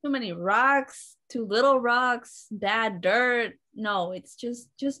them. Too many rocks, too little rocks, bad dirt. No, it's just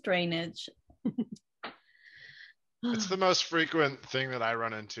drainage. It's the most frequent thing that I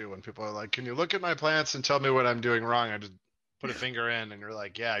run into when people are like, can you look at my plants and tell me what I'm doing wrong? I just put a finger in and you're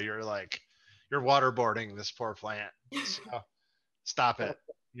like, yeah, you're waterboarding this poor plant. So stop it.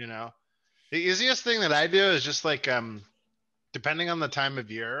 The easiest thing that I do is just like, depending on the time of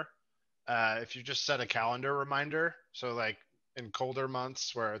year, if you just set a calendar reminder, so like in colder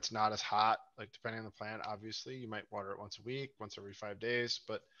months where it's not as hot, like depending on the plant, obviously you might water it once a week, once every 5 days,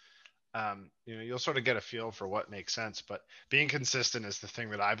 but you'll sort of get a feel for what makes sense. But being consistent is the thing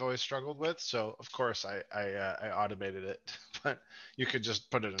that I've always struggled with. So of course I automated it, but you could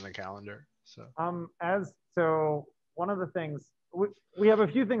just put it in a calendar. So one of the things we have a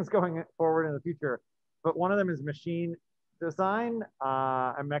few things going forward in the future, but one of them is machine design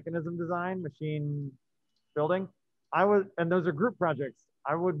and mechanism design, machine building. And those are group projects.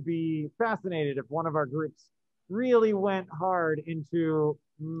 I would be fascinated if one of our groups really went hard into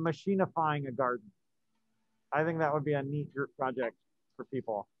machinifying a garden. I think that would be a neat group project for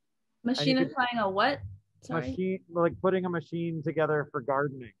people. Machinifying a what? Sorry? Like putting a machine together for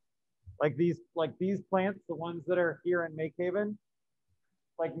gardening. Like these plants, the ones that are here in MakeHaven,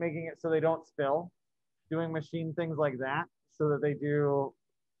 like making it so they don't spill, doing machine things like that so that they do,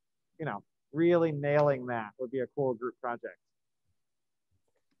 really nailing that would be a cool group project.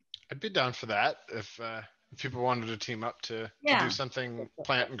 I'd be down for that if people wanted to team up to do something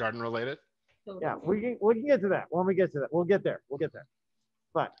plant and garden related. Yeah, we can get to that when we get to that. We'll get there.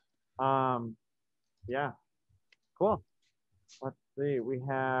 But yeah, cool. Let's see. We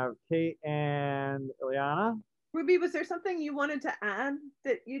have Kate and Ileana. Ruby, was there something you wanted to add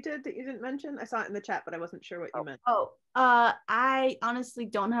that you did that you didn't mention? I saw it in the chat, but I wasn't sure what you meant. I honestly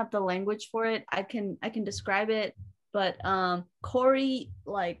don't have the language for it. I can describe it, but Corey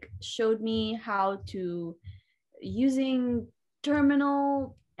showed me how to using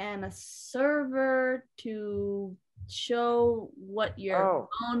terminal and a server to show what your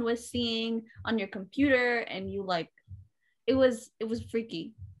phone was seeing on your computer, and you it was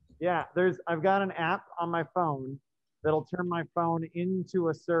freaky. Yeah, I've got an app on my phone that'll turn my phone into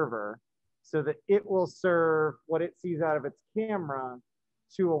a server so that it will serve what it sees out of its camera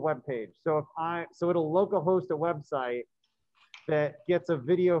to a web page. So it'll localhost a website that gets a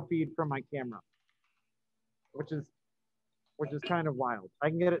video feed from my camera, which is kind of wild. I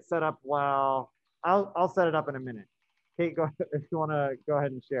can get it set up. Well, I'll set it up in a minute. Kate, go if you want to go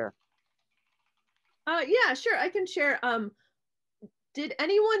ahead and share. Yeah, sure. I can share. Did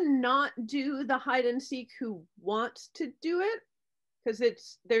anyone not do the hide and seek who wants to do it?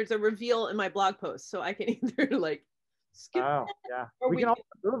 Because there's a reveal in my blog post, so I can either skip. Oh yeah, we can also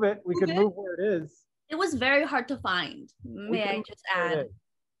move it. We can move where it is. It was very hard to find. May I just add?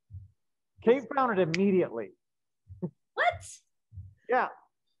 Kate found it immediately. What? Yeah,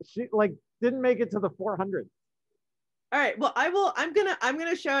 she didn't make it to the 400. All right. Well, I'm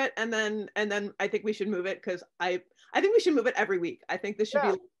gonna show it, and then I think we should move it because I think we should move it every week. I think this should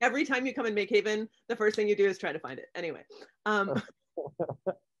be every time you come in MakeHaven, the first thing you do is try to find it. Anyway. All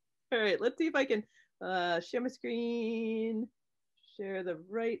right. Let's see if I can share my screen, share the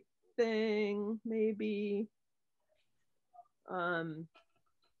right thing, maybe. Can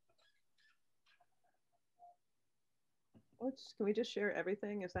we just share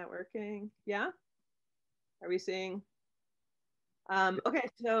everything? Is that working? Yeah. Are we seeing? Okay,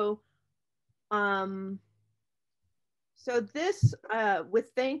 so this,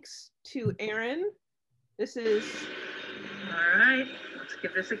 with thanks to Aaron, this is. All right, let's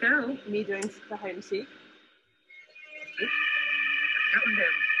give this a go. Me doing the hide and seek. That one down.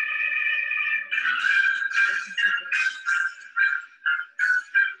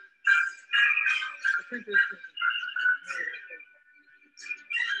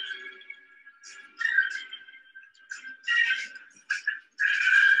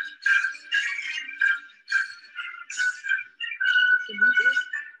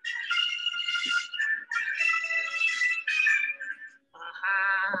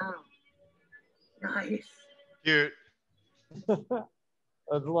 Nice. Cute.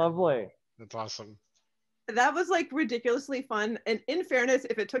 That's lovely. That's awesome. That was ridiculously fun. And in fairness,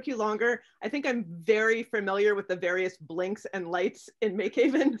 if it took you longer, I think I'm very familiar with the various blinks and lights in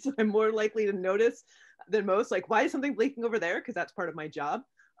MakeHaven, so I'm more likely to notice than most. Why is something blinking over there? Because that's part of my job.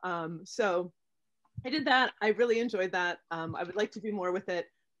 So I did that. I really enjoyed that. I would like to do more with it.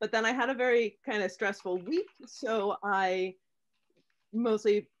 But then I had a very kind of stressful week, so I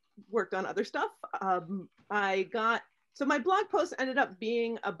mostly worked on other stuff. So my blog post ended up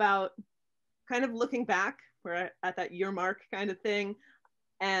being about kind of looking back. We're at that year mark kind of thing.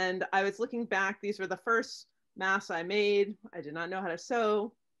 And I was looking back. These were the first masks I made. I did not know how to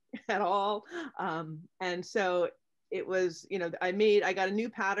sew at all. And so it was, I got a new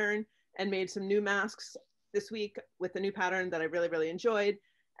pattern and made some new masks this week with a new pattern that I really, really enjoyed.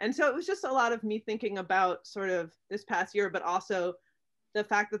 And so it was just a lot of me thinking about sort of this past year, but also the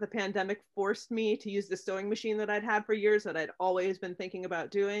fact that the pandemic forced me to use the sewing machine that I'd had for years that I'd always been thinking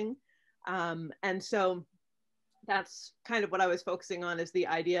about doing. And so that's kind of what I was focusing on, is the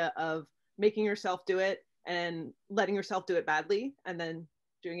idea of making yourself do it and letting yourself do it badly and then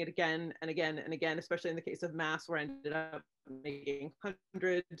doing it again and again and again, especially in the case of mass where I ended up making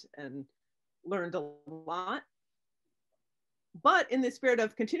hundreds and learned a lot. But in the spirit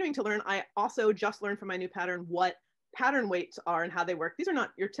of continuing to learn, I also just learned from my new pattern what pattern weights are and how they work. These are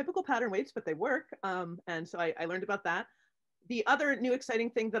not your typical pattern weights, but they work. And so I learned about that. The other new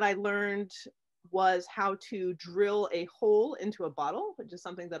exciting thing that I learned was how to drill a hole into a bottle, which is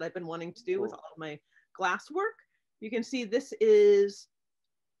something that I've been wanting to do with all of my glass work. You can see this is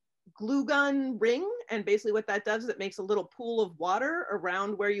glue gun ring, and basically what that does is it makes a little pool of water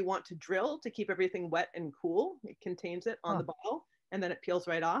around where you want to drill to keep everything wet and cool. It contains it on the bottle, and then it peels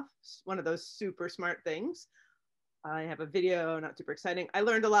right off. It's one of those super smart things. I have a video, not super exciting. I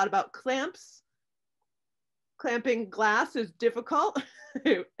learned a lot about clamps. Clamping glass is difficult.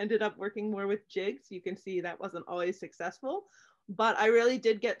 I ended up working more with jigs. You can see that wasn't always successful, but I really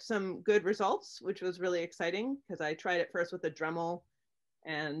did get some good results, which was really exciting because I tried it first with a Dremel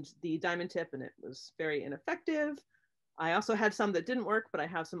and the diamond tip, and it was very ineffective. I also had some that didn't work, but I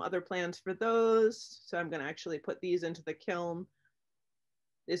have some other plans for those. So I'm going to actually put these into the kiln.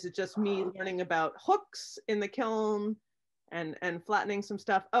 This is just me learning about hooks in the kiln and flattening some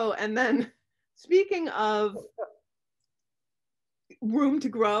stuff. Oh, and then speaking of room to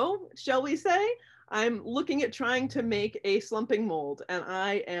grow, shall we say, I'm looking at trying to make a slumping mold, and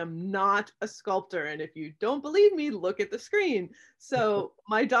I am not a sculptor. And if you don't believe me, look at the screen. So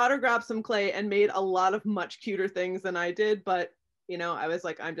my daughter grabbed some clay and made a lot of much cuter things than I did, but you know, I was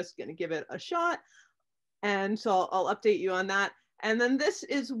like, I'm just gonna give it a shot. And so I'll update you on that. And then this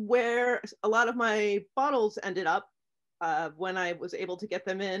is where a lot of my bottles ended up when I was able to get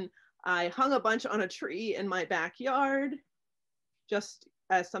them in. I hung a bunch on a tree in my backyard just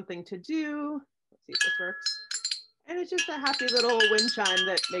as something to do. Let's see if this works. And it's just a happy little wind chime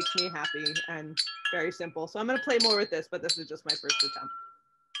that makes me happy and very simple. So I'm going to play more with this, but this is just my first attempt.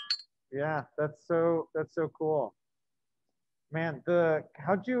 Yeah, that's so cool. Man,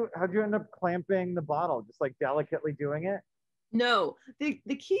 how'd you end up clamping the bottle? Just like delicately doing it? No, the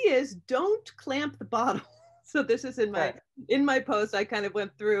key is don't clamp the bottle. So this is in my post. I kind of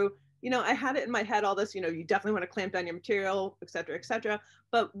went through, you know, I had it in my head, all this, you know, you definitely want to clamp down your material, et cetera, et cetera.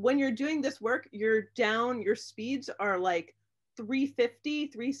 But when you're doing this work, your speeds are like 350,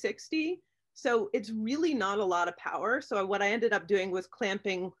 360. So it's really not a lot of power. So what I ended up doing was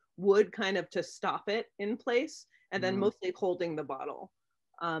clamping wood kind of to stop it in place, and then mostly holding the bottle,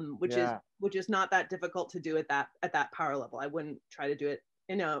 which is not that difficult to do at that power level. I wouldn't try to do it,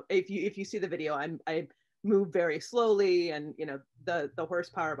 you know, if you see the video, I move very slowly, and you know, the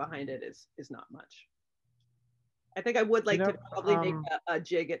horsepower behind it is not much. I think I would like to probably make a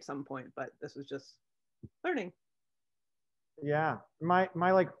jig at some point, but this was just learning. Yeah, my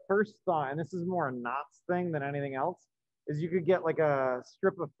like first thought, and this is more a knots thing than anything else, is you could get like a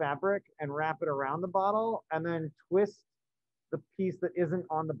strip of fabric and wrap it around the bottle and then twist the piece that isn't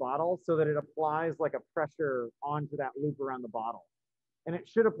on the bottle so that it applies like a pressure onto that loop around the bottle. And it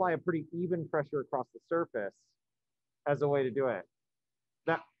should apply a pretty even pressure across the surface as a way to do it.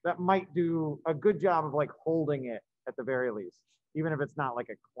 That might do a good job of like holding it at the very least, even if it's not like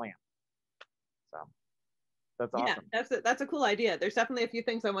a clamp. So that's awesome. Yeah, that's a cool idea. There's definitely a few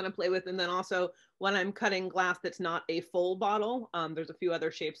things I want to play with. And then also when I'm cutting glass that's not a full bottle, there's a few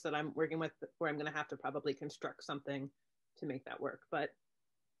other shapes that I'm working with where I'm going to have to probably construct something to make that work, but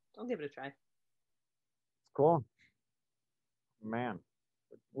I'll give it a try. It's cool. Man,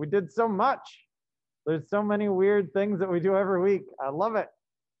 we did so much. There's so many weird things that we do every week. I love it.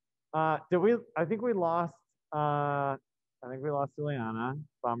 I think we lost Juliana.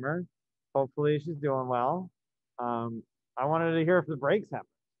 Bummer. Hopefully she's doing well. I wanted to hear if the brakes happen.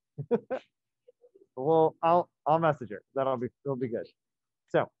 Well, I'll message her. It'll be good.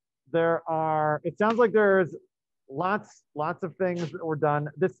 So it sounds like there's lots of things that were done.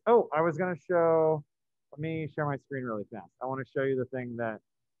 I was gonna show, let me share my screen really fast. I want to show you the thing that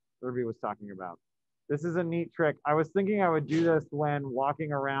Ruby was talking about. This is a neat trick. I was thinking I would do this when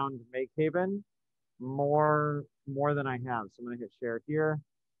walking around MakeHaven more than I have. So I'm gonna hit share here.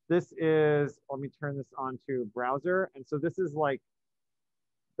 This is, let me turn this on to browser. And so this is like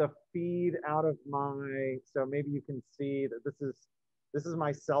the feed out of so maybe you can see that this is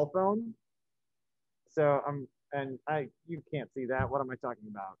my cell phone. So you can't see that. What am I talking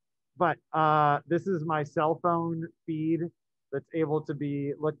about? But this is my cell phone feed that's able to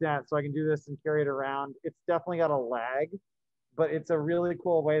be looked at. So I can do this and carry it around. It's definitely got a lag, but it's a really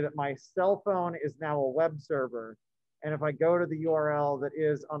cool way that my cell phone is now a web server. And if I go to the URL that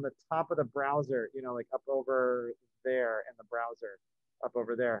is on the top of the browser, you know, like up over there in the browser, up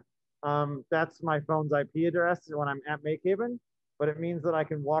over there, that's my phone's IP address when I'm at MakeHaven, but it means that I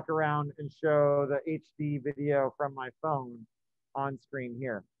can walk around and show the HD video from my phone on screen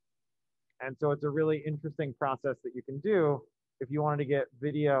here. And so it's a really interesting process that you can do if you wanted to get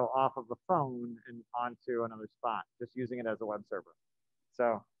video off of the phone and onto another spot, just using it as a web server.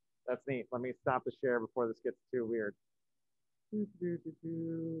 So that's neat. Let me stop the share before this gets too weird.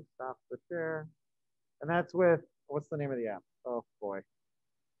 Stop the share. And that's with, what's the name of the app? Oh boy.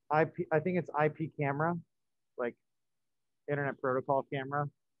 I think it's IP camera, like Internet Protocol camera.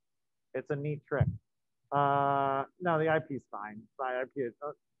 It's a neat trick. No, the IP is fine. The IP is,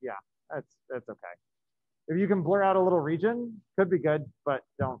 yeah, that's okay. If you can blur out a little region, could be good, but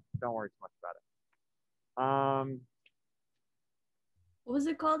don't worry too much about it. What was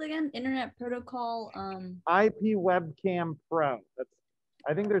it called again? Internet Protocol. IP Webcam Pro.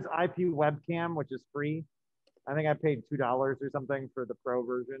 I think there's IP Webcam, which is free. I think I paid $2 or something for the pro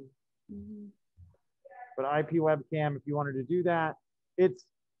version. Mm-hmm. But IP Webcam, if you wanted to do that,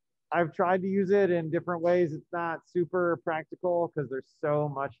 I've tried to use it in different ways. It's not super practical because there's so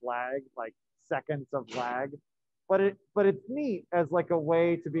much lag, like seconds of lag. But it's neat as like a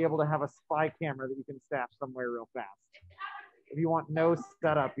way to be able to have a spy camera that you can stash somewhere real fast. If you want no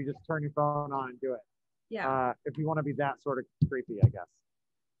setup, you just turn your phone on and do it. Yeah. If you want to be that sort of creepy, I guess.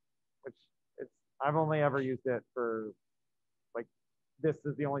 Which I've only ever used it for, like, this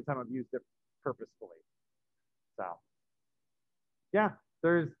is the only time I've used it purposefully. So yeah,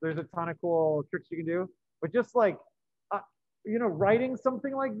 there's a ton of cool tricks you can do. But just like, you know, writing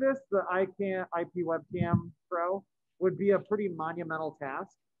something like this, the IP Webcam Pro would be a pretty monumental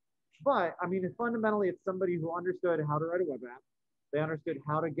task. But I mean, fundamentally, it's somebody who understood how to write a web app. They understood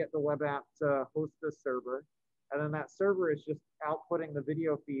how to get the web app to host the server. And then that server is just outputting the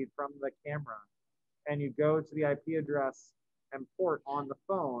video feed from the camera. And you go to the IP address and port on the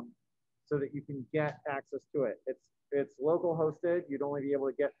phone so that you can get access to it. It's local hosted. You'd only be able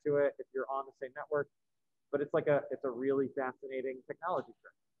to get to it if you're on the same network. But it's a really fascinating technology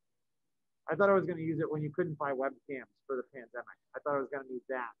trick. I thought I was going to use it when you couldn't buy webcams for the pandemic. I thought I was going to need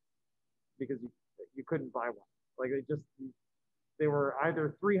that because you couldn't buy one. Like they were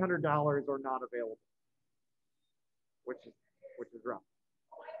either $300 or not available, which is rough.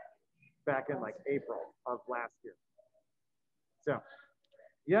 Back in like April of last year. So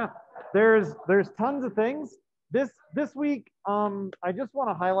yeah, there's tons of things. This week, I just want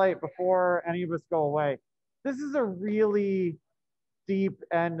to highlight before any of us go away. This is a really deep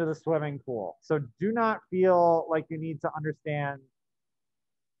end of the swimming pool. So do not feel like you need to understand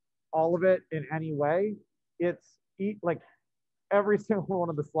all of it in any way. It's like every single one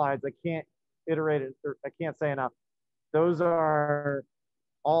of the slides. I can't iterate it, or I can't say enough. Those are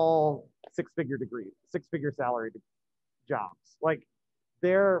all six-figure degrees, six-figure salary jobs. Like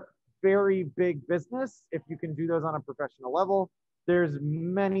they're very big business if you can do those on a professional level. There's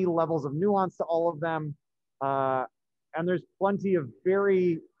many levels of nuance to all of them. And there's plenty of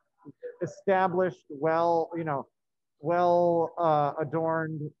very established,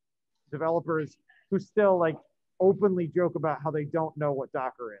 adorned developers who still like openly joke about how they don't know what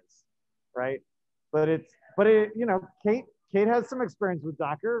Docker is, right? But Kate has some experience with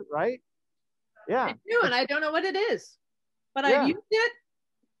Docker, right? Yeah. I do, and I don't know what it is, but yeah. I've used it.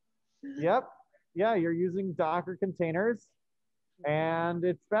 Yep. Yeah, you're using Docker containers, and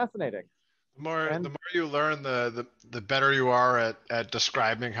it's fascinating. The more you learn, the better you are at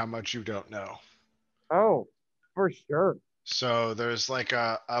describing how much you don't know. Oh, for sure. So there's like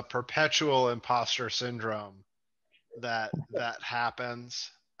a perpetual imposter syndrome that happens.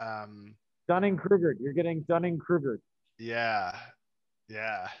 Dunning-Kruger. You're getting Dunning-Kruger. Yeah.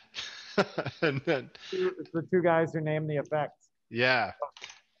 And then it's the two guys who named the effect. Yeah.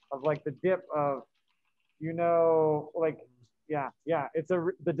 Of like the dip of, it's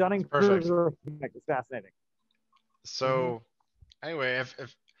the Dunning-Kruger effect is fascinating. So anyway,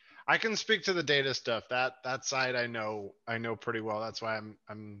 if I can speak to the data stuff, that side I know pretty well. That's why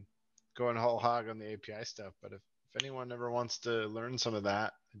I'm going whole hog on the API stuff. But if anyone ever wants to learn some of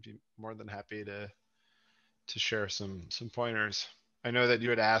that, I'd be more than happy to share some pointers. I know that you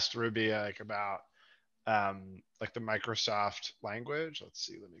had asked Ruby about like the Microsoft language. Let's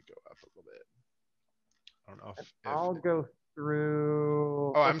see. Let me go up a little bit. I don't know if I'll go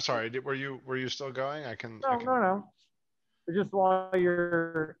through. Oh, I'm sorry. Were you still going? No. Just while it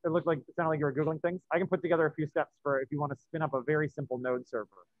sounded like you were Googling things. I can put together a few steps for if you want to spin up a very simple node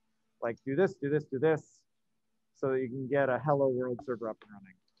server. Like do this, so that you can get a hello world server up and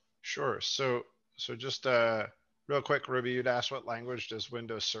running. Sure. So just real quick, Ruby, you'd asked what language does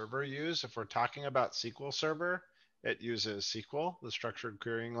Windows Server use? If we're talking about SQL Server, it uses SQL, the structured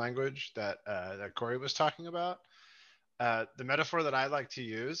querying language that that Corey was talking about. The metaphor that I like to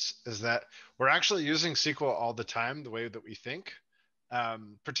use is that we're actually using SQL all the time, the way that we think,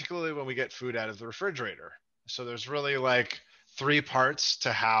 particularly when we get food out of the refrigerator. So there's really like three parts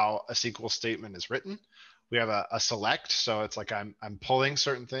to how a SQL statement is written. We have a select, so it's like I'm pulling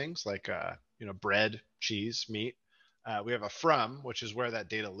certain things like bread, cheese, meat. We have a from, which is where that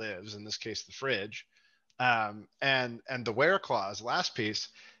data lives. In this case, the fridge. And the where clause, last piece,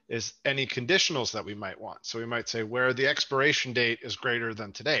 is any conditionals that we might want. So we might say where the expiration date is greater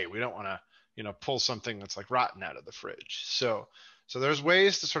than today. We don't want to pull something that's like rotten out of the fridge. So there's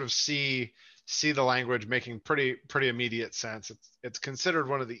ways to sort of see the language making pretty immediate sense. It's considered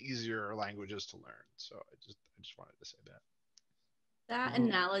one of the easier languages to learn. So I just wanted to say that. That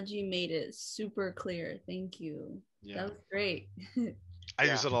analogy made it super clear. Thank you. Yeah. That was great. I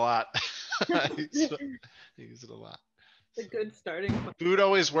use it a lot. I use it a lot. It's a good starting point. Food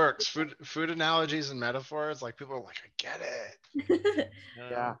always works. Food analogies and metaphors, like people are like, I get it.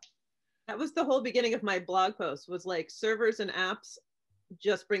 Yeah. That was the whole beginning of my blog post, was like servers and apps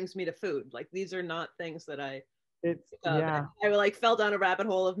just brings me to food. Like these are not things that I I like fell down a rabbit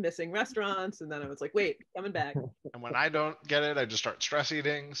hole of missing restaurants, and then I was like, wait, coming back. And when I don't get it, I just start stress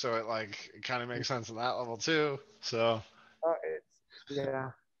eating. So it kind of makes sense on that level too. So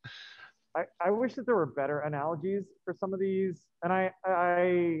I wish that there were better analogies for some of these. And I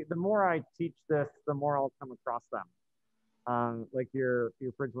the more I teach this, the more I'll come across them. Like your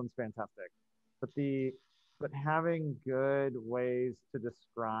fridge one's fantastic. But having good ways to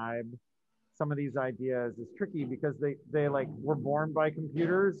describe some of these ideas is tricky because they like were born by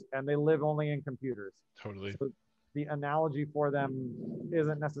computers and they live only in computers. Totally. So the analogy for them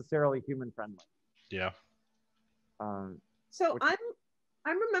isn't necessarily human friendly. Yeah. So I'm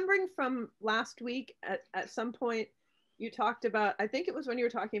remembering from last week at some point you talked about, I think it was when you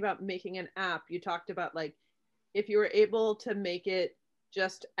were talking about making an app, you talked about like if you were able to make it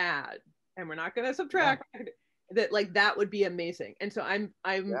just add, and we're not going to subtract, that like that would be amazing. And so I'm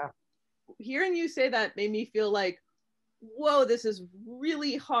hearing you say that made me feel like, whoa, this is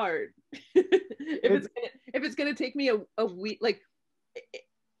really hard. if it's gonna take me a week, like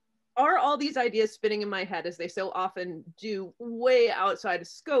are all these ideas spinning in my head as they so often do way outside of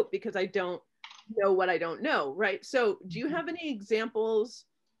scope because I don't know what I don't know, right? So do you have any examples,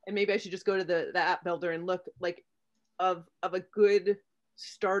 and maybe I should just go to the app builder and look like of a good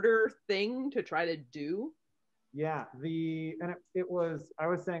starter thing to try to do? Yeah, I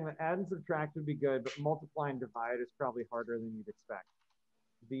was saying that add and subtract would be good, but multiply and divide is probably harder than you'd expect.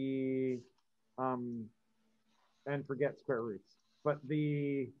 And forget square roots. But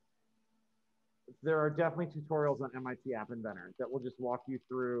there are definitely tutorials on MIT App Inventor that will just walk you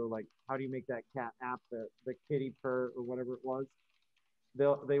through like how do you make that cat app, the kitty purr or whatever it was.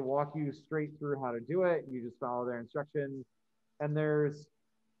 They walk you straight through how to do it. You just follow their instructions, and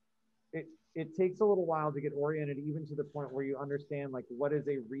it takes a little while to get oriented, even to the point where you understand like what is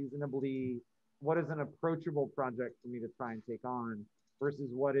an approachable project for me to try and take on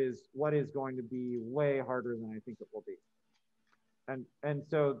versus what is going to be way harder than I think it will be. And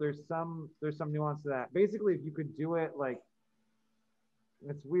so there's some nuance to that. Basically, if you could do it, like,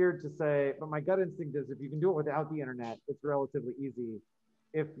 it's weird to say, but my gut instinct is if you can do it without the internet, it's relatively easy.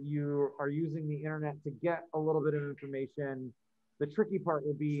 If you are using the internet to get a little bit of information, the tricky part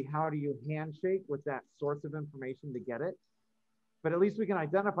will be how do you handshake with that source of information to get it? But at least we can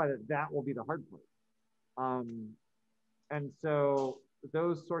identify that will be the hard part. And so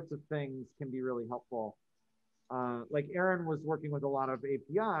those sorts of things can be really helpful. Like Aaron was working with a lot of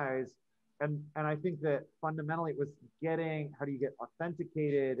APIs, and I think that fundamentally it was how do you get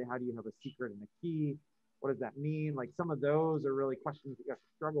authenticated? How do you have a secret and a key? What does that mean? Like some of those are really questions that you have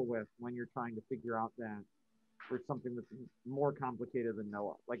to struggle with when you're trying to figure out that for something that's more complicated than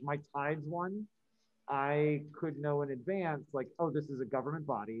NOAA. Like my Tides one, I could know in advance, like, oh, this is a government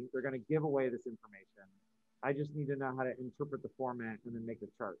body. They're going to give away this information. I just need to know how to interpret the format and then make a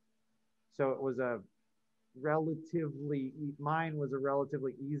chart. So it was mine was a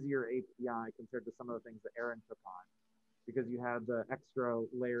relatively easier API compared to some of the things that Aaron took on, because you had the extra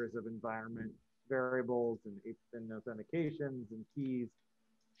layers of environment variables and authentications and keys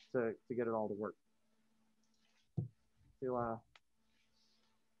to get it all to work.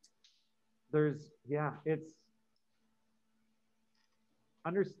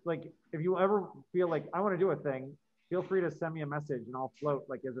 Like if you ever feel like I want to do a thing, feel free to send me a message and I'll float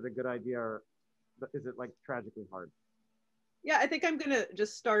like, is it a good idea? Or is it like tragically hard? Yeah, I think I'm gonna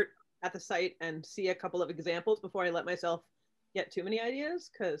just start at the site and see a couple of examples before I let myself get too many ideas,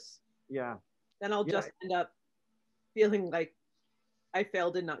 because Yeah. then I'll just end up feeling like I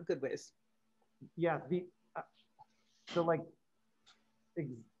failed in not good ways. Yeah. So like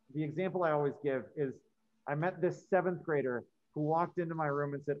the example I always give is I met this 7th grader who walked into my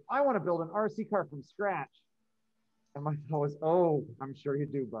room and said, I want to build an RC car from scratch. And my thought was, oh, I'm sure you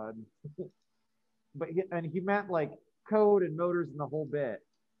do, bud. But he meant like code and motors and the whole bit.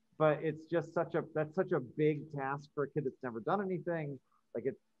 But it's just that's such a big task for a kid that's never done anything. Like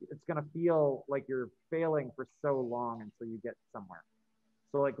it's gonna feel like you're failing for so long until you get somewhere.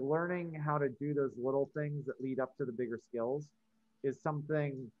 So like learning how to do those little things that lead up to the bigger skills is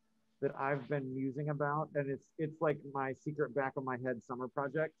something that I've been musing about, and it's like my secret back of my head summer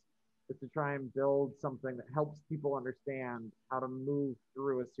project is to try and build something that helps people understand how to move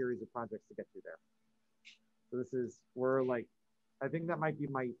through a series of projects to get through there. So we're like, I think that might be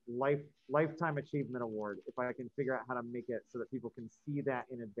my lifetime achievement award if I can figure out how to make it so that people can see that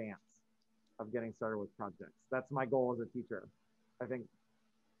in advance of getting started with projects. That's my goal as a teacher, I think,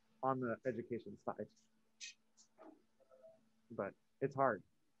 on the education side. But it's hard.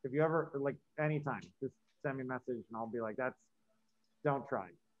 If you ever, like, anytime, just send me a message and I'll be like, don't try.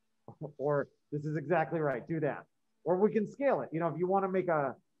 Or this is exactly right, do that. Or we can scale it. You know, if you want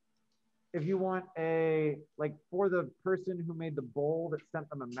like for the person who made the bowl that sent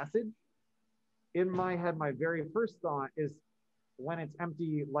them a message, in my head, my very first thought is when it's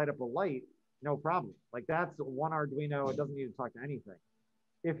empty, light up a light, no problem. Like that's one Arduino, it doesn't need to talk to anything.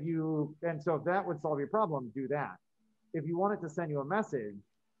 So if that would solve your problem, do that. If you want it to send you a message,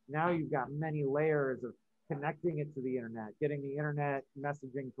 now you've got many layers of connecting it to the internet, getting the internet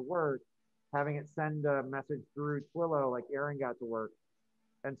messaging to work, having it send a message through Twilio like Aaron got to work.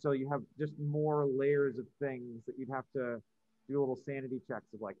 And so you have just more layers of things that you'd have to do little sanity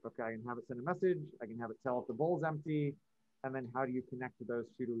checks of like, okay, I can have it send a message, I can have it tell if the bowl's empty, and then how do you connect those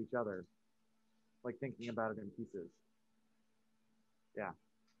two to each other? Like thinking about it in pieces. Yeah.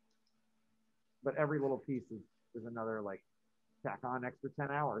 But every little piece is another like tack on extra 10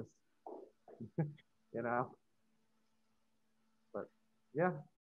 hours, you know? But yeah,